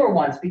or the sewer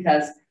ones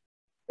because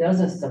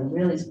those are some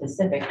really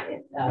specific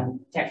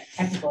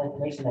technical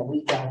information that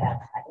we don't have.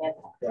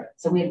 Right.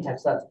 So we haven't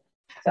touched those.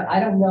 So I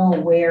don't know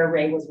where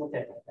Ray was with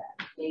it with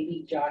that.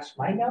 Maybe Josh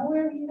might know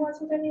where he was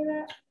with any of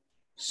that.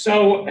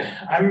 So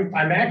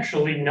I'm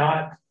actually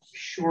not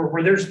sure.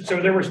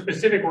 There were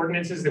specific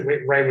ordinances that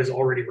Ray was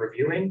already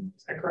reviewing.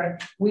 Is that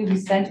correct? We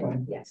sent to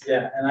him, yes.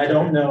 Yeah, and I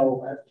don't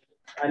know.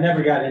 I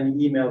never got any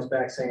emails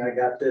back saying I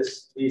got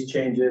these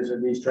changes or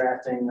these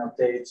drafting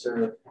updates,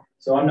 or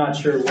so I'm not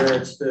sure where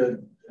it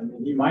stood. I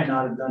mean, he might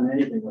not have done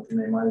anything with them.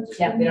 They might have just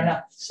we don't know.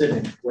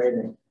 Sitting,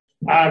 waiting.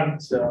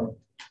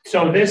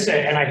 So this,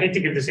 and I hate to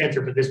give this answer,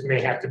 but this may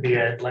have to be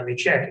let me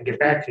check and get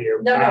back to you.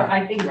 No,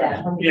 I think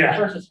that from your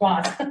first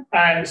response.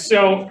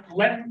 So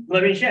let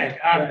me check.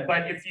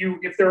 But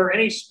if there are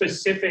any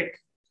specific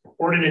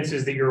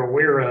ordinances that you're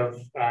aware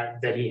of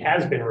that he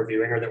has been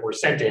reviewing or that were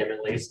sent to him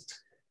at least.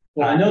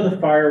 Well, I know the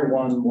fire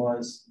one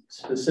was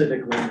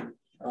specifically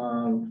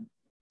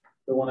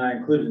the one I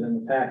included in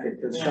the packet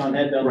because Sean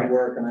had done the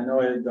work and I know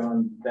it had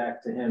gone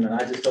back to him and I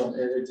just don't,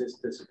 it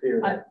just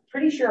disappeared. I'm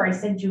pretty sure I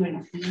sent you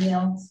an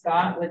email,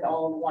 Scott, with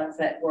all the ones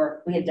that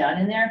we had done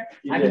in there.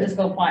 I could just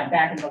go find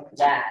back and look for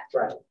that.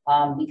 Right.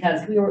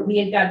 Because we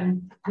had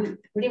gotten,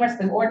 pretty much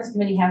the ordinance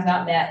committee has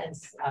not met in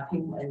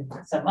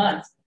some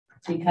months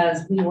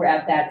because we were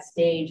at that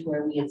stage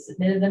where we had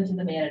submitted them to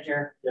the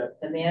manager. Yep.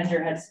 The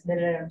manager had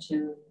submitted them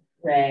to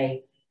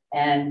Ray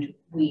and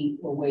we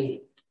were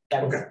waiting.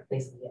 That was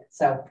basically it.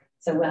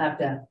 So we'll have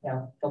to,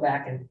 go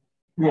back and.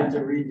 We have to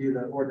redo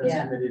the ordinance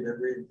committee to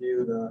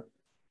review the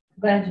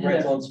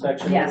rental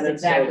inspection. Yes,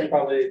 ordinance, exactly. So it's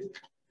probably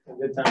a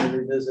good time to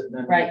revisit and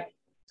then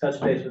touch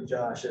base with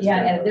Josh. Yeah,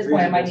 and at this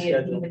point, I might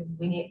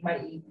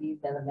might need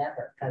another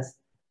member because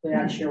we're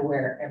not sure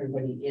where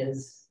everybody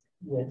is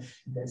with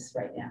this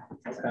right now.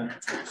 Okay.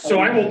 So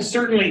I will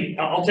certainly,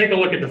 I'll take a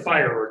look at the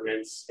fire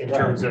ordinance in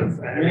terms of.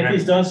 I mean, if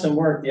he's done some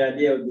work, the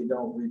idea would be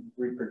don't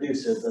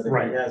reproduce it, but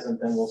if he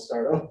hasn't, then we'll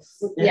start over.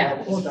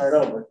 We'll start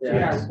over.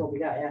 That's what we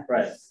got,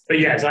 Right. But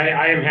yes,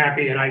 I am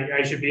happy and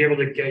I should be able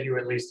to get you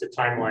at least a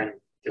timeline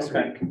this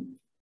week.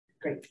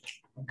 Great.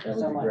 That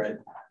would be great.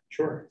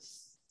 Sure.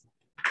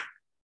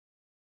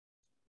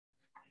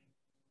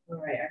 All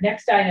right, our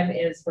next item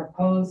is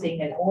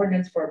proposing an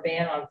ordinance for a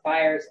ban on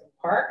fires in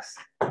parks.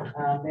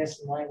 There's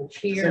some language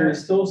here. So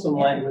there's still some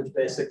language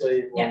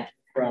basically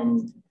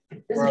from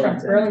This is from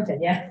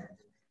Burlington,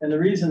 And the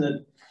reason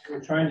that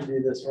we're trying to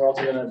do this, we're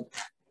also going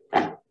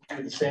to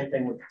do the same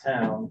thing with the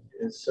town,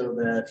 is so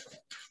that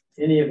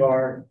any of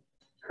our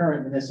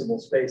current municipal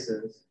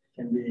spaces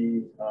can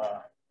be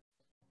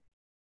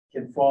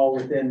can fall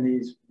within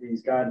these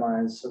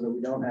guidelines, so that we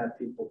don't have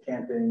people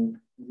camping,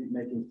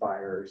 making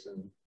fires,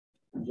 and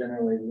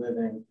generally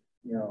living,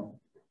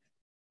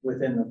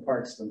 within the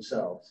parks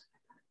themselves.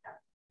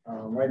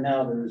 Right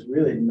now, there's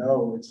really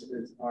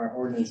our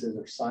ordinances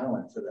are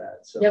silent to that.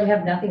 So we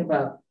have nothing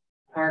about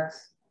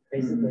parks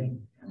basically,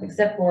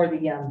 except for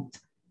the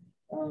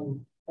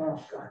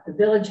the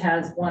village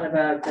has one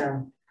about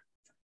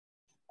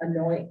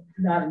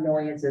not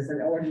annoyances,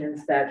 an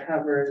ordinance that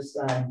covers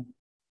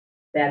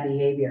bad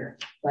behavior,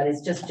 but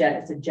it's just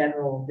it's a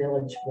general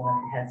village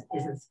one. It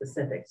isn't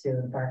specific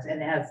to the parks,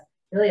 and it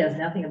really has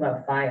nothing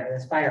about fire.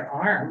 There's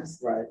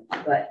firearms,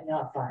 but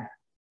not fire.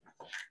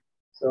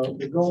 So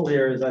the goal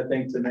here is, I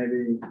think, to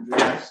maybe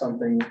draft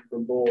something for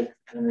both,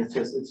 and it's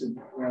it's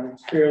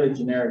fairly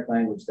generic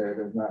language there.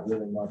 There's not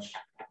really much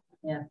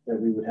that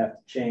we would have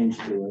to change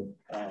to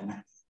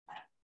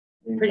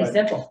it. Pretty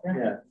simple.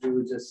 Yeah, we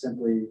would just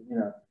simply,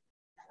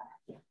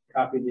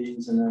 copy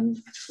these and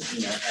then,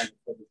 have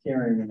a public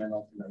hearing and then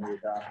ultimately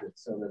adopt it,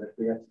 so that if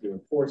we have to do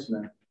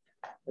enforcement,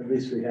 at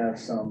least we have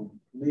some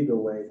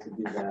legal way to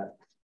do that.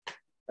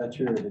 That's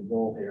really the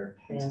goal here,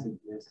 is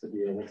to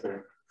be able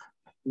to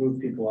move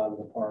people out of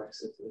the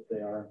parks if they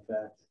are in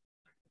fact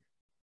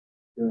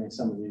doing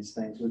some of these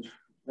things, which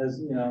has,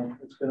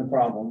 it's been a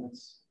problem.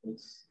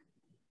 It's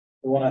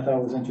the one I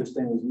thought was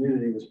interesting was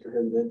nudity was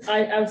prohibited.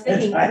 I was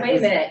thinking, wait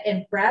a minute,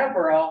 in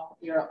Brattleboro,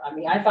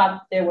 I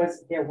thought there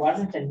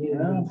wasn't a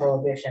nudity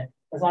prohibition,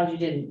 as long as you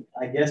didn't.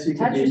 I guess you could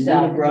touch be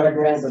yourself in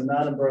Brattleboro, but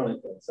not in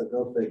Burlington, so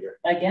go figure.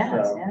 I guess,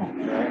 so,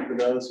 for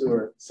those who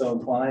are so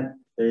inclined,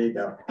 there you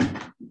go.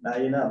 Now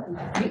you know.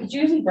 It's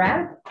usually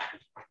Brattleboro.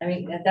 I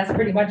mean, that's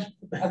pretty much,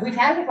 we've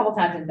had it a couple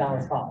times in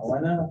Bellows Falls. Oh,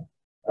 I know.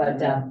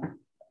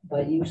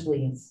 But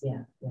usually it's,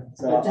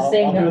 So just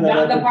saying,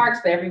 not the parks,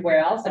 but everywhere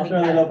else. I'll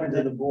throw that open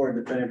to the board,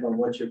 depending on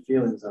what your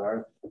feelings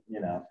are.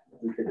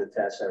 We could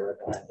attach that right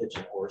behind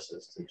hitching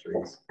horses to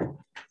trees.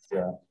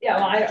 Yeah,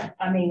 well,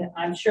 I mean,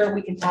 I'm sure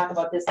we can talk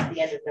about this at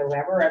the end of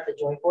November at the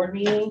joint board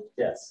meeting,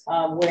 Yes.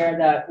 where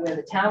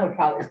the town would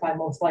probably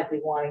most likely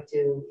wanting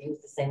to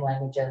use the same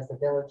language as the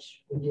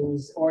village would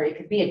use, or it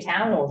could be a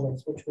town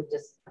ordinance, which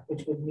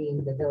would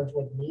mean the village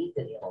would need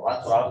the. Well,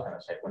 that's what I was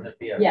gonna say. Wouldn't it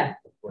be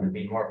wouldn't it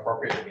be more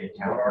appropriate to be a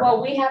town ordinance?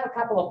 Well, we have a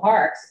couple of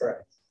parks.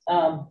 Correct.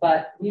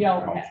 But we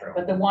don't, Oh, true.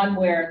 but the one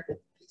where the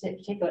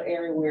particular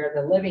area where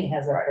the living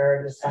has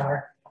occurred this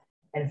summer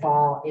and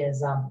fall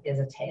is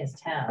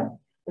town,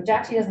 which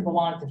actually doesn't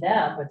belong to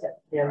them, but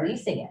they're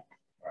leasing it.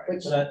 Right.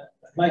 Which, But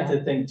I'd like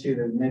to think too,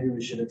 that maybe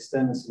we should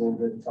extend this a little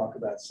bit and talk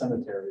about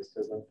cemeteries,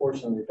 because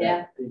unfortunately we've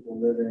had people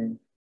living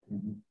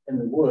in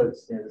the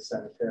woods near the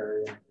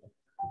cemetery.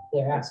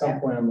 At some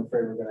point, I'm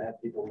afraid we're gonna have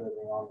people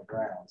living on the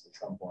grounds at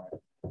some point.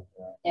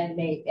 and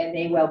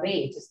they will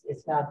be,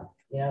 it's not,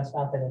 it's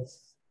not that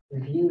it's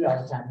reviewed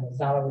all the time. There's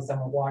not always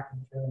someone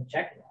walking through and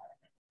checking on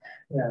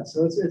it. Yeah,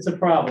 so it's a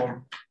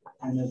problem,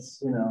 and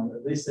it's,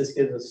 at least this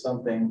gives us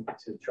something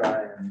to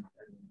try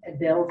And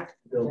build.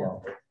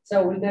 on.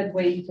 So we could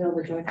wait until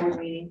the joint board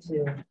meeting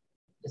to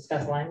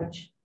discuss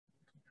language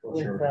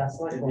with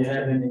select If board. you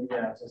have any,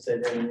 to say if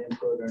you have any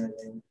input or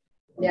anything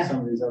on some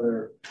of these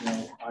other,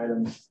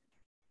 items,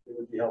 it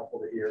would be helpful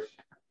to hear.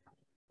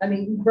 I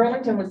mean,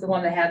 Burlington was the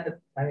one that had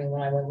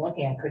when I went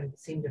looking, I couldn't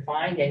seem to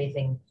find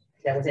anything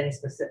that was any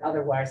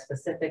otherwise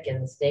specific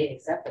in the state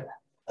except for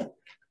that.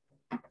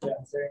 Yeah,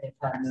 certain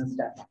parks and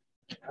stuff.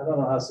 I don't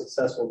know how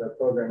successful that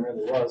program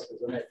really was, because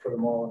then they put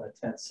them all in a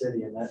tent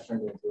city, and that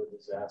turned into a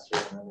disaster,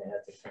 and then they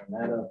had to clean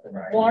that up. And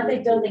Well, aren't they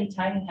building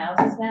tiny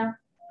houses now?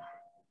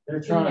 They're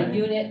Doing trying. a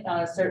unit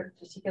on a certain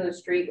particular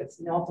street with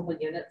multiple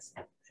units.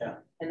 Yeah.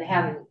 And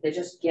they're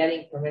just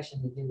getting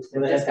permission to do.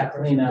 Well, they just had to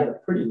got clean permission out to a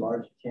pretty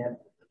large camp,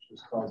 which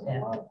was causing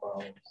Yeah. a lot of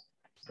problems.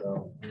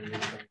 So, I mean,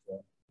 it's a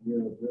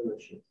real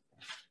issue.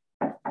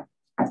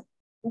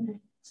 Okay.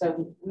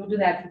 So we'll do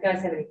that. If you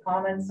guys have any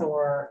comments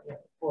or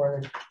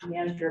for the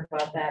manager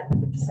about that,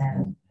 you can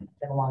send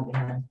them along to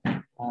him.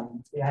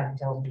 We have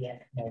until the end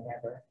of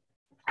November.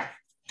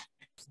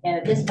 And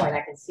at this point,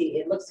 I can see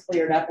it looks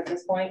cleared up at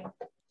this point.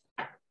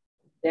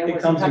 There It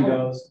was comes a and couple,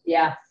 goes.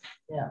 yeah,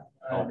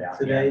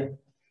 Today,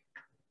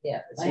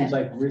 yeah. it seems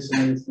like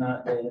recently it's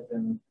not, they have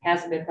been.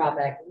 Hasn't been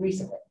problematic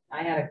recently.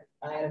 I had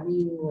a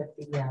meeting with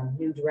the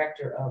new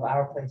director of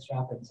Our Place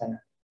Shopping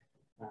Center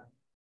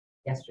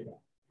yesterday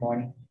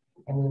morning,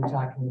 and we were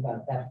talking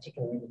about that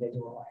particular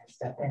individual and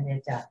stuff. And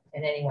it,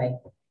 and anyway,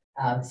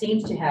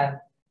 seems to have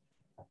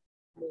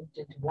moved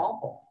into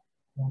Walpole.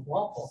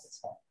 Walpole this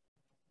fall.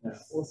 Yeah.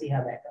 We'll see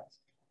how that goes.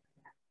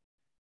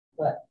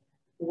 But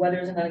the weather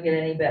isn't going to get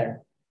any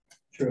better.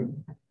 True.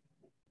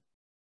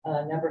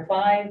 Number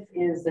 5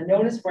 is the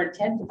notice for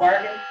intent to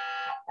bargain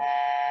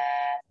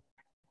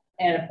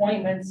and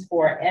appointments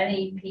for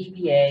any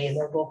PBA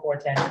local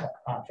 410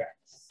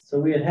 contracts. So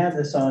we had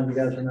this on, you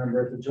guys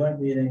remember, at the joint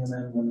meeting, and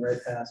then when Ray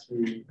passed,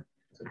 we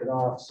took it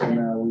off. So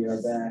now we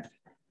are back.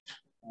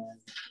 And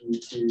we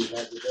to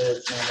have the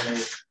village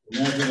nominate the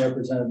management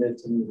representative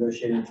to the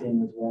negotiating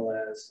team, as well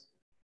as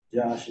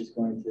Josh is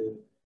going to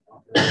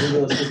offer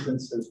legal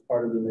assistance as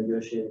part of the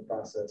negotiating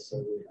process. So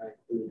I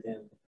included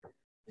him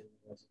in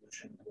the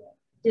resolution as well.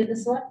 Did the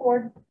select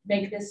board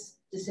make this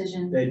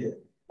decision They did.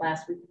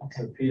 last week?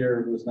 Okay. So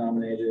Peter was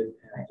nominated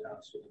and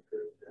Josh was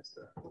approved as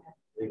the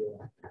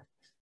legal.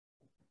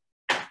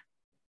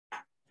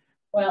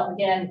 Well,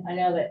 again, I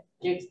know that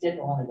Jakes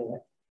didn't want to do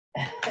it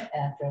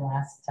after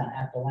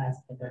last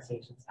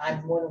negotiations.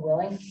 I'm more than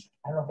willing.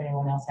 I don't know if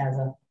anyone else has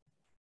a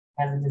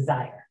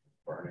desire.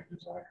 Burning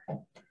desire.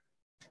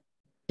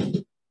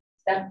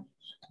 Steph?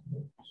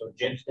 So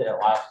James did it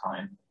last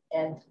time,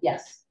 And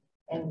yes,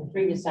 and the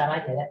previous time I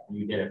did it, and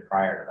you did it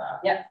prior to that.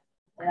 Yep.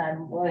 And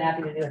I'm really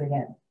happy to do it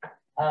again.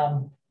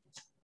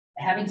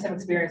 Having some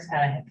experience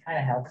kind of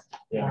helps.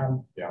 Yeah.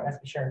 That's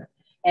for sure.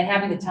 And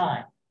having the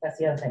time, that's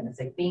the other thing. It's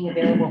like being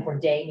available for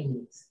day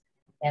meetings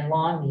and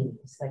long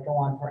meetings that go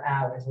on for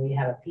hours, where you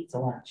have a pizza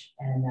lunch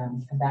and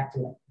come back to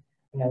it,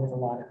 with a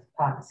lot of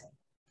focusing.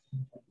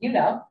 And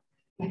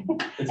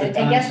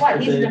guess what?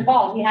 He's a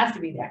default. He has to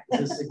be there.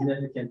 It's a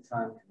significant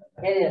time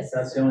commitment. It is.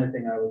 That's the only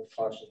thing I would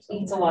caution.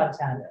 Eats a lot of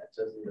time. Yeah, it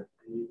does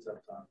eat some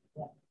time.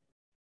 Yeah.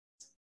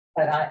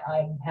 But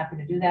I'm happy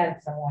to do that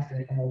if someone wants to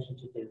make a motion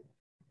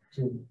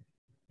to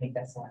make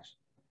that selection.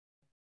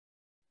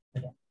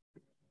 Okay.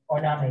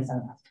 Or nominate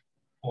someone else.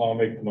 Well, I'll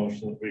make the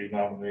motion that we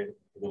nominate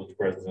the village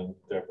president,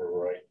 Deborah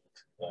Wright,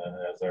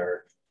 as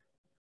our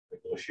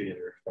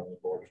negotiator from the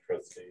board of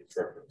trustees,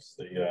 reference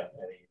the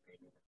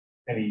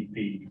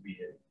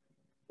NEPBA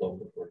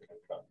local working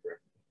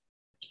contract.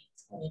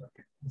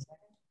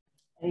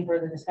 Any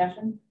further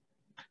discussion?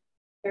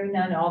 Hearing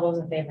none, all those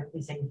in favor,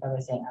 please signify by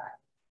saying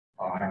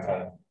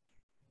aye.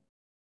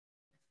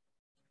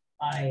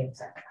 I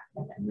accept.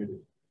 Okay.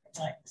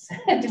 Right.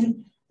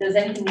 Does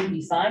anything need to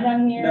be signed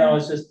on here? No,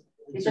 it's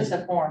just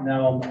a form.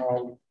 No,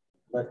 I'll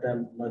let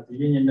the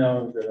union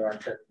know that our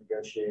intent to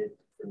negotiate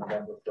for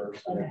November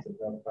 1st. We have to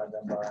notify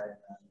them by. And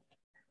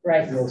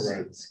Right. We'll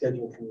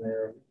schedule from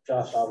there.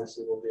 Josh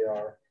obviously will be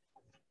our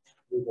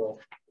legal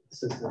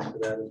assistance for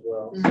that as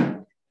well.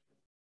 So,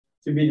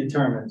 to be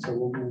determined. So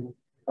we'll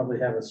probably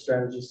have a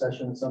strategy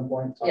session at some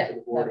point. Talk to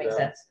the board that makes about,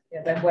 sense.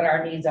 Yeah, but what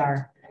our needs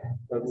are.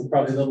 but we're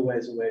probably a little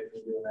ways away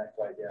from doing that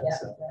quite yet. Yeah.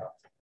 So.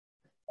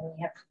 And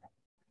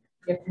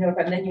you have to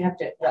notify, and then you have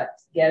to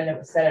get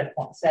a set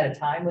a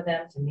time with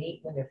them to meet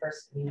when their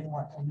first meeting,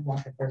 when you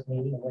want the first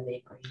meeting, and when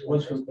they agree.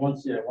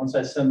 Once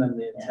I send them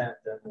the intent,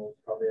 then we'll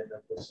probably end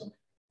up with some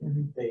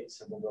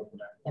dates, and we'll go from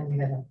there. And we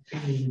have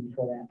a meeting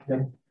before that.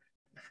 Yep.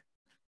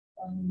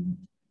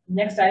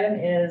 Next item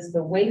is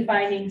the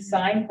wayfinding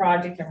sign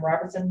project in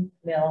Robertson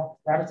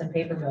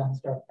Paper Mill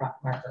historic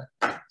marker.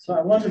 So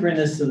I want to bring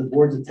this to the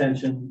board's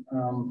attention.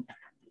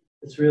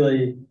 It's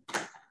really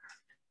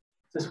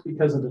just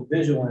because of the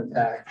visual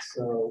impact.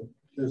 So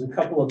there's a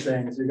couple of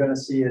things. You're going to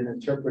see an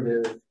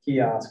interpretive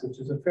kiosk, which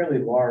is a fairly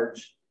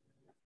large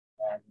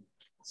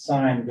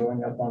sign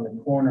going up on the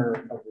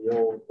corner of the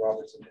old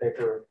Robertson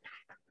Paper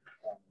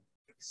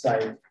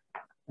site.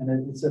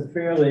 And it's a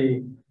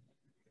fairly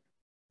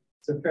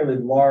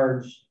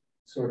large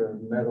sort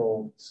of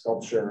metal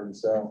sculpture. And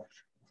so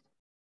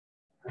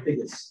I think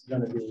it's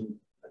going to be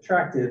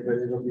attractive, but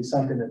it'll be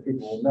something that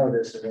people will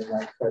notice and they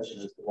might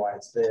question as to why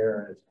it's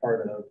there. And it's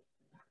part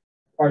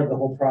of the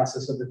whole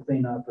process of the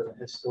cleanup and the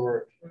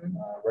historic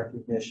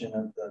recognition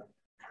of the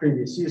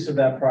previous use of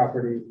that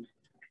property,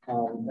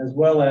 as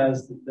well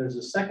as there's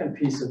a second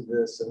piece of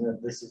this, and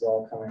that this is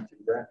all coming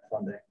through grant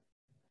funding,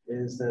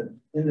 is that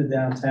in the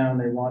downtown,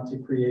 they want to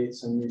create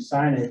some new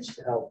signage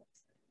to help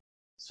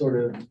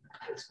sort of,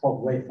 it's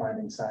called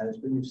wayfinding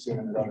signage, but you've seen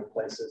them at other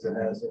places. It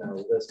has,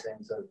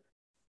 listings of,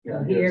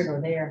 Here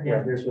or there.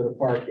 yeah, here's where the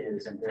park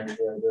is, and here's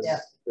where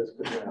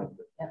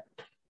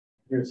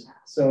this,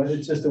 so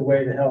it's just a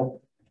way to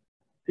help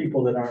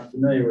people that aren't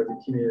familiar with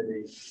the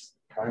community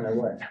find their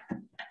way.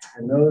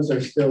 And those are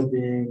still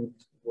being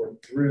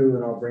worked through,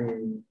 and I'll bring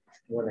you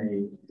when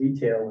a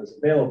detail is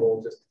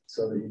available, just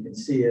so that you can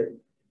see it,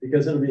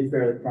 because it'll be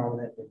fairly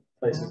prominent in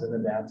places in the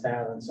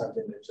downtown and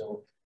something that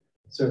you'll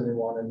certainly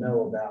want to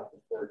know about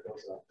before it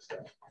goes up.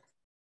 So.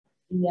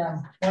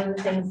 Yeah, one of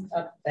the things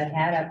that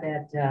had up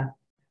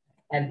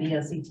at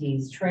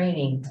BLCT's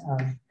training,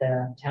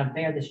 the town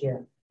fair this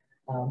year,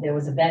 there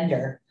was a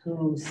vendor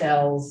who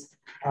sells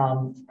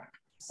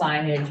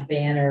signage,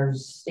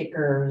 banners,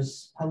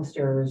 stickers,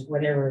 posters,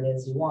 whatever it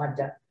is you want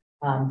to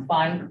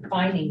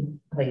finding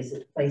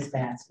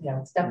placemats,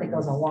 stuff that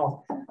goes on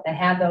walls. They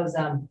have those,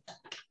 oh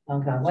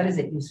God, what is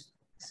it? You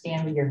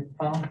scan with your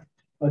phone?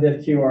 Oh, they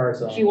have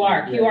QRs on.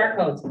 QR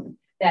codes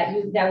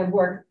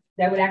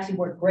that would actually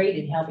work great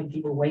in helping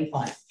people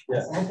wayfind.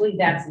 Yeah. So hopefully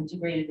that's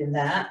integrated in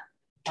that.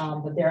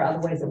 But there are other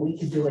ways that we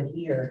could do it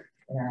here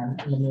in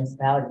the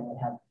municipality that would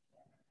help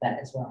that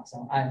as well.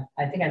 So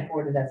I think I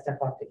forwarded that stuff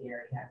up to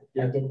Gary.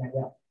 I did my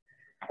will.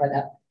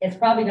 But it's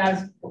probably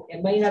not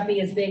it may not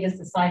be as big as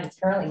the sign that's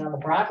currently on the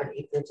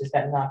property, which has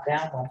been knocked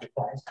down once or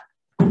twice.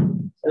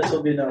 This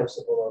will be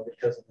noticeable though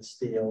because of the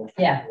steel.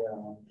 Yeah.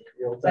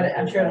 But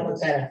I'm sure it'll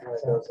look better.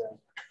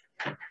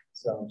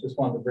 So just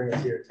wanted to bring it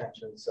to your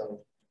attention.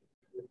 So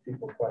if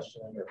people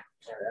question or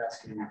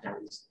ask you, you can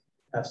at least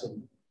have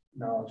some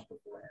knowledge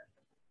beforehand.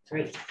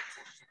 Great.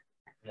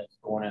 It's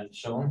going in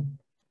soon.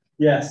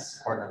 Yes.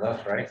 According to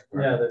this, right?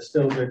 Yeah,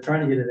 they're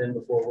trying to get it in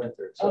before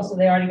winter. So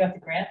they already got the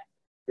grant?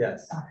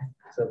 Yes. Okay.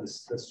 So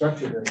the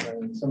structure,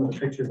 and some of the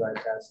pictures I've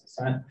had, the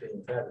sign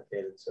being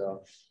fabricated.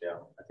 So yeah,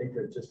 I think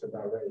they're just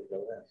about ready to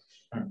go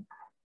in.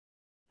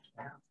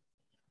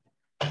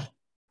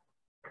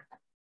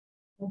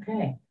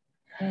 Okay.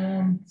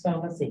 So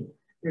let's see.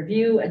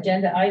 Review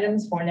agenda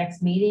items for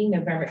next meeting,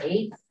 November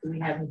 8th. Do we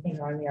have anything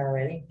on there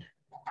already?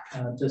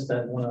 Just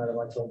that one item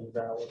I told you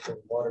about with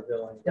the water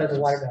billing. No, the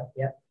water bill.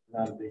 Yep.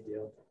 Not a big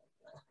deal.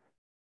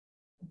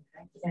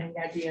 Okay. Any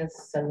ideas?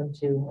 Send them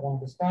to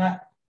Walter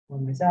Scott or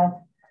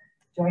myself.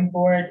 Joint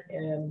board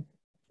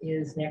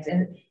is next,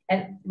 and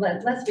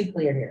let's be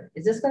clear here.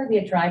 Is this going to be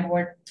a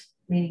tri-board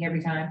meeting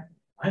every time?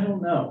 I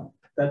don't know.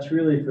 That's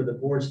really for the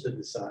boards to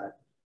decide.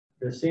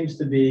 There seems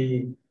to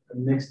be a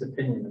mixed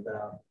opinion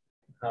about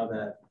how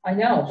that. I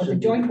know, but the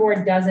joint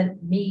board doesn't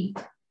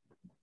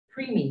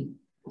pre-meet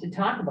to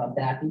talk about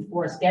that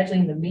before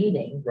scheduling the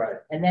meeting. Right.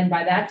 And then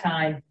by that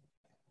time,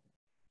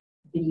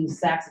 the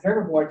Saxon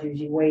River board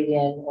usually weighed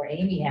in, or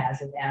Amy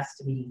has, and asked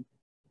to be.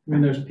 I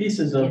mean, there's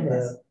pieces of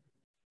the,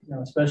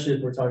 especially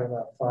if we're talking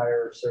about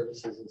fire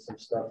services and some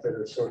stuff that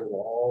are sort of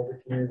all the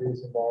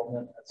community's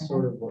involvement. That's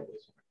sort of what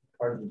was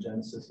part of the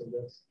genesis of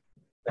this,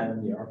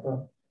 and the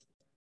ARPA.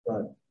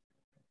 But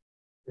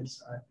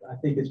I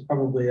think it's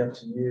probably up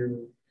to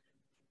you,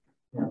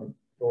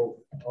 both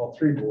all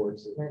three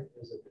boards. Is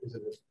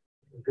it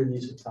a good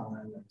use of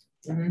time?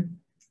 And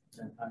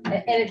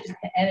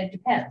it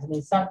depends. I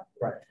mean,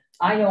 right.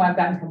 I know I've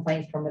gotten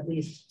complaints from at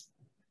least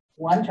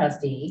one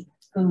trustee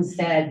who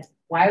said,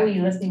 why are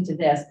you listening to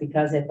this?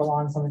 Because it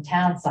belongs on the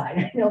town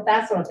side.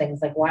 That sort of thing.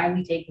 It's like, why are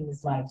we taking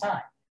this amount of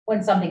time?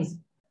 When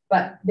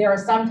but there are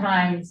some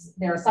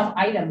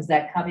items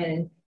that come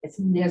in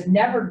there's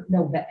never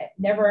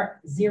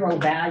zero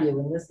value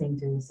in listening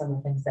to some of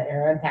the things that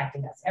are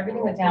impacting us.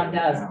 Everything the town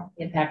does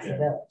impacts the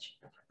village.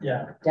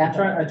 Yeah,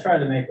 Definitely. I try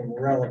to make them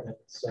relevant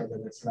so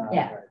that it's not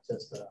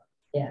just a.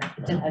 Yeah,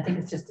 I think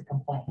it's just a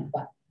complaint,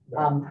 but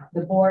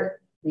the board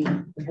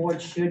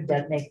should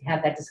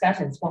have that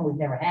discussion. It's one we've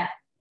never had.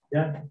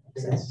 Yeah, I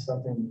think it's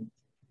something.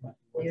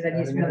 That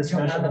needs to be on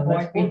the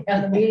board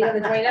on the meeting on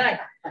the 29th.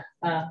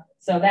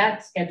 So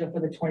that's scheduled for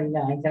the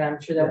 29th, and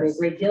I'm sure there'll be a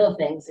great deal of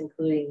things,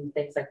 including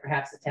things like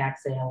perhaps the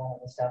tax sale and all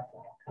the stuff.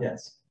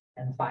 Yes.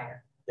 And the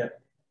fire.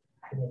 Yep.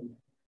 And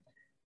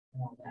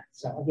all that.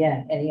 So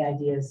again, any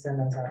ideas, send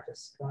those out to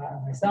Scott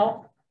or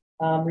myself.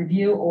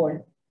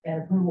 Review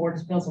and approve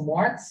orders, bills, and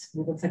warrants. It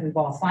looks like we've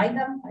all signed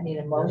them. I need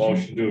a motion.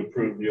 Motion to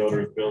approve the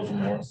orders, bills,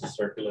 and warrants to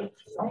circulate.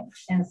 Right.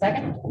 And a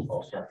second?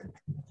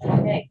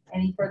 Okay.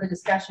 Any further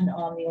discussion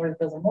on the orders,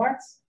 bills, and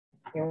warrants?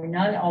 Hearing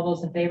none. All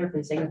those in favor,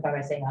 please signify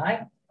by saying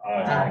aye.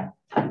 Aye.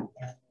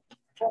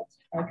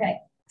 Okay.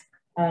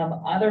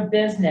 Other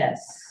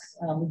business.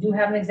 We do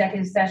have an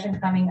executive session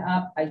coming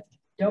up. I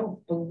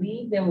don't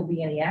believe there will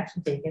be any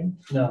action taken.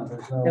 No,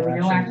 there's no. There will be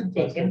no action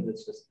taken.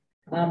 It's just.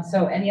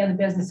 So any other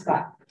business,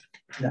 Scott?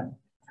 No.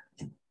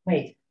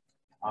 Wait.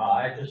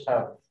 I just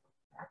have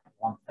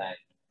one thing.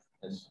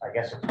 I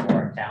guess it's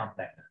more a town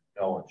thing than a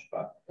village,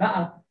 but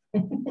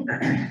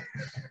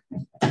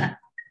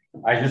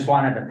I just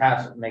wanted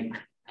to make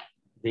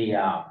the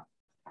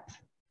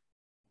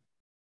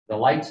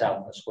lights out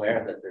in the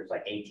square, that there's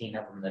like 18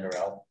 of them that are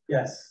out.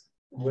 Yes,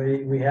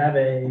 we have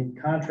a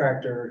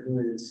contractor who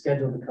is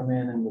scheduled to come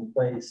in and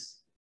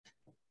replace.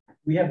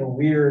 We have a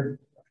weird,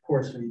 of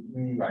course,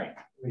 we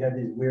have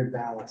these weird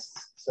ballasts.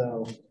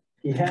 So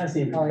he has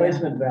the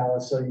replacement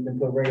ballast, so you can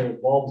put regular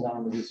bulbs on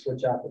them and just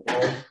switch out the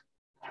bulbs.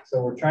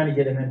 So we're trying to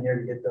get him in here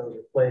to get those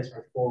replaced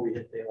before we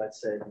hit daylight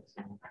savings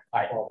and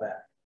fall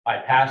back. I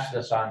passed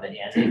this on to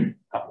Andy a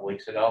couple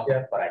weeks ago,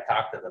 but I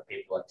talked to the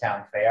people at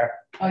Town Fair.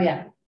 Oh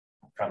yeah.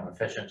 From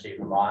Efficiency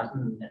Vermont,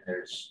 and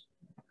there's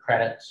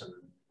credits and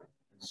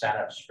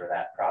incentives for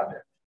that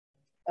project.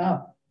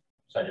 Oh.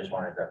 So I just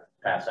wanted to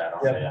pass that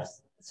on to you.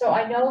 So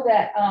I know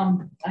that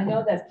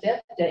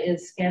BIPTA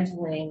is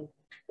scheduling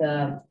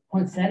the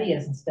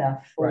poinsettias and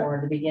stuff for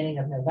the beginning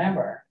of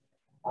November.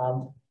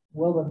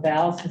 Will the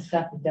ballast and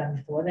stuff be done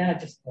before that? I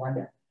just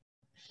wonder.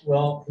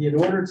 Well, he had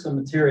ordered some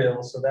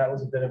materials, so that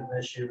was a bit of an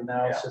issue. And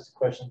now it's just a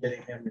question of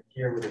getting him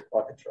here with his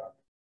bucket truck.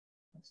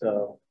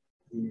 So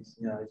he's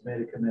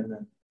made a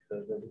commitment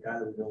to the guy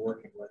that we've been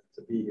working with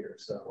to be here.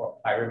 So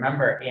well, I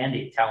remember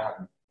Andy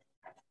telling,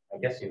 I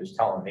guess he was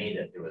telling me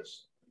that it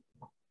was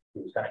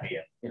going to be,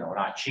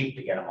 not cheap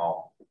to get them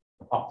all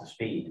up to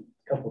speed.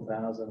 A couple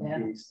thousand a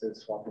piece to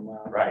swap them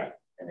out. Right.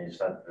 And he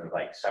said there's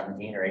like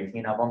 17 or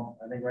 18 of them.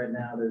 I think right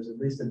now there's at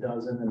least a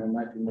dozen, and there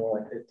might be more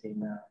like 15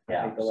 now.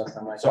 Yeah. I think the last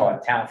time so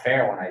at Town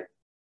Fair,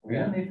 were you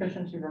on the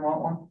Efficiency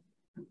Vermont one?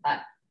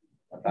 I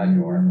thought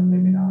you were, but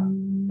maybe not.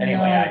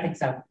 Anyway, no, I think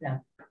so. Yeah.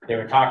 They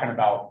were talking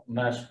about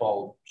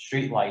municipal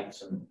street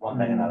lights and one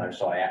thing and another.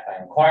 So I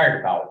inquired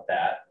about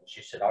that. And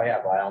she said, "Oh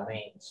yeah, by all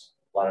means,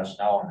 let us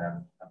know." And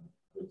then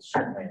with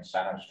certainly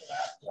incentives for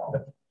that. So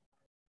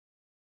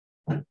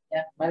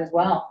yeah, might as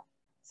well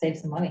save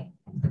some money.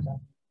 So.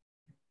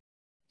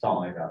 That's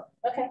all I got.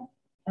 Okay.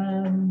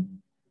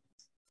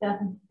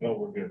 Nothing. No,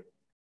 we're good.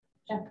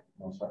 Yeah.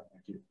 No, sorry.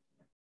 Thank you.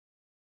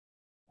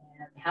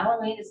 And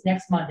Halloween is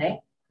next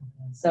Monday,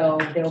 so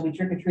there will be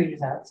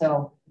trick-or-treaters out.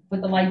 So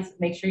put the lights,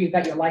 make sure you've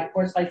got your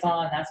porch lights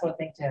on, that sort of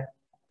thing to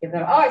give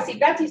them. Oh, I see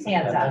Betsy's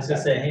hands up. I was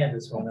gonna say, hand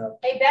this one up.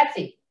 Hey,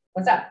 Betsy,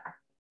 what's up? I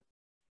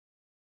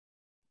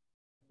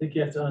think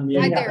you have to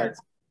unmute. Hi there.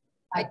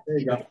 There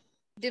you go.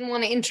 Didn't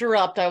want to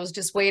interrupt. I was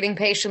just waiting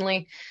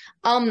patiently.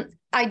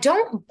 I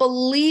don't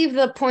believe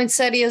the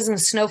poinsettias and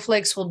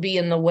snowflakes will be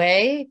in the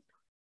way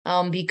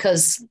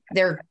because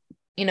they're,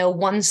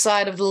 one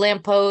side of the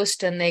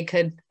lamppost and they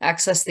could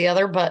access the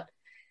other, but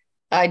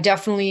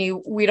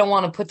we don't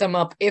want to put them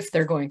up if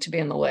they're going to be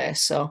in the way.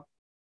 So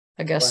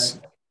I guess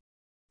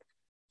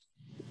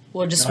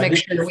we'll just make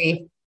sure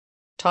we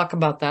talk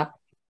about that.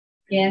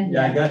 Yeah,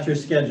 I got your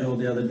schedule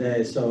the other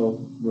day,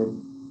 so we're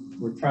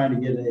trying to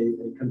get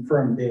a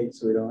confirmed date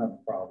so we don't have a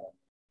problem.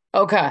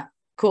 Okay,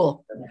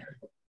 cool. I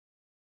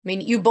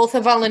mean, you both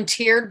have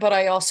volunteered, but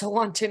I also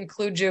want to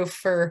include you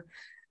for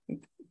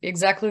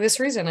exactly this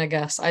reason, I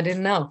guess. I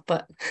didn't know,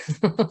 but.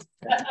 Cook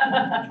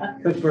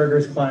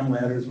burgers, climb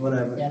ladders,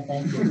 whatever. Yeah,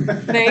 thank you.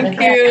 Thank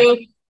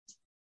you.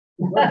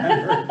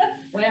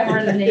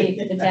 Whatever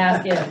the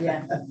task is,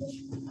 yeah.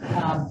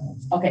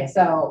 Okay,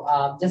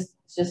 so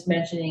just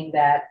mentioning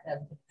that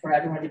for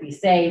everyone to be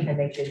safe and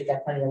make sure you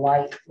got plenty of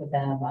light with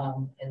them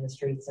in the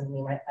streets. And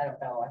I don't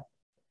know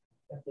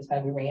if there's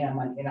going to be rain on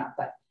Monday or not,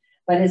 but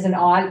it's an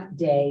odd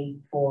day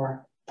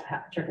for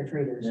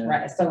trick-or-treaters,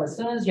 right? So as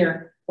soon as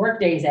your work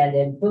day's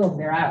ended, boom,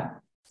 they're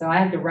out. So I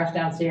have to rush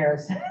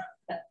downstairs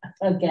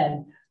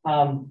again,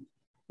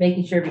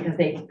 making sure because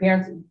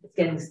parents, it's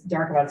getting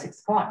dark about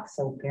 6 o'clock.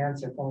 So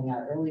parents are pulling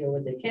out earlier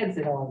with their kids.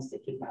 They don't want us to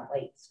keep them out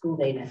late. School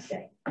day next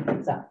day.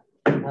 So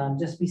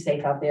just be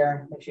safe out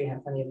there. Make sure you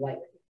have plenty of light.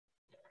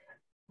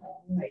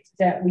 All right,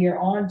 that we are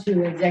on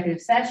to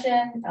executive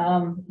session.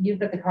 You've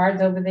got the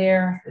cards over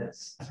there.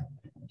 Yes.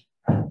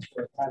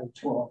 For Title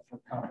 12 for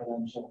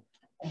confidential.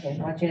 Okay,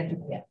 why don't you enter,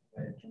 yeah.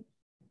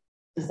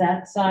 Does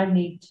that side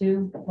need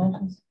 2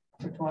 motions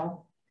for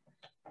 12?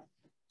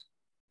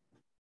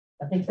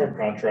 I think For so.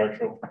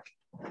 contractual.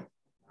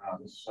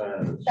 This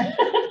says,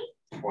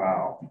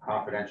 wow,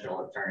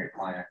 confidential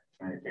attorney-client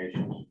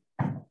communications.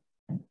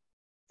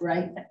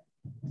 Right.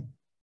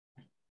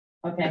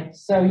 Okay,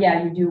 so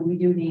yeah, we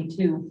do need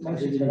 2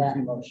 motions for that.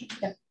 2 motions.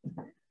 Yep.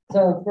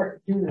 So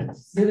do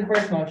the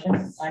first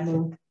motion. I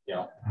move.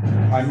 Yeah,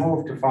 I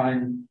move to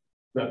find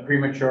the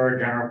premature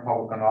general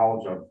public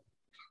knowledge of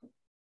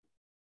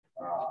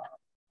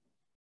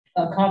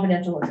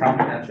Confidential.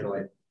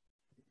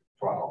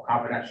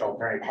 confidential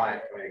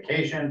attorney-client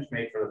communications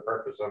made for the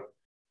purpose of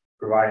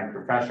providing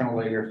professional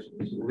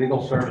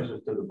legal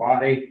services to the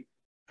body.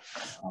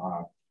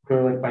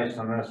 Clearly placed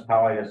the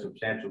municipality at a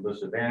substantial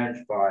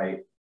disadvantage by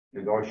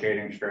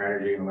negotiating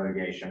strategy and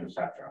litigation,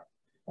 etc.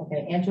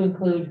 Okay, and to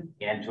include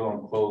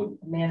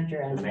manager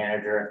and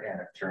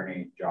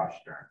attorney Josh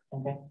Stern.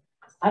 Okay.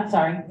 I'm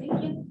sorry.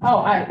 Thank you. Oh,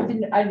 I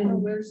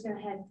didn't. We're just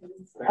gonna head to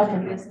this.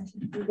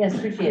 Okay. Yes,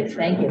 appreciate it.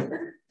 Thank you.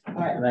 All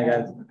right. Good night,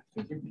 guys.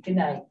 Good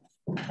night.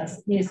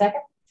 Need a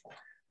second?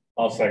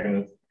 I'll second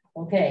it.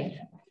 Okay.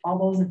 All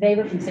those in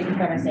favor, please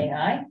signify by saying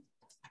aye.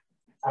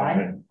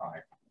 Aye.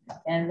 Aye.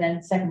 And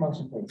then second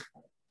motion, please.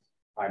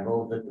 I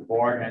move that the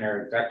board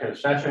enter executive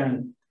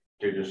session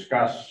to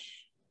discuss.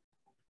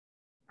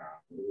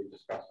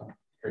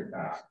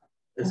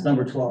 It's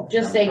number 12.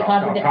 Just say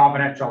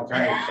confidential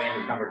attorney,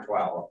 same as number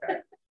 12. Okay.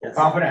 Yes.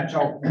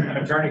 Confidential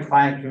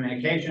attorney-client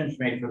communications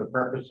made for the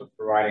purpose of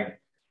providing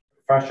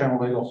professional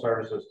legal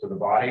services to the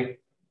body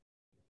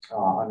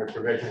under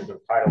provisions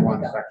of Title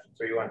I, Section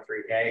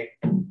 313A,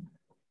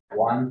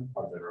 1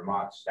 of the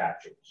Vermont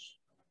statutes.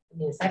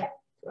 Need a second?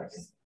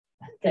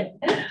 Okay.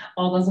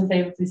 All those in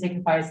favor, please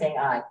signify by saying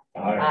aye.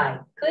 Aye.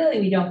 Clearly,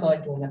 we don't go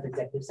into enough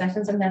executive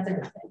sessions, and that's a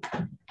good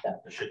thing. So,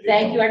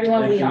 thank you,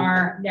 everyone. We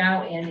are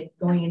now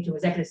going into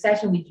executive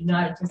session. We do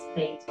not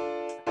anticipate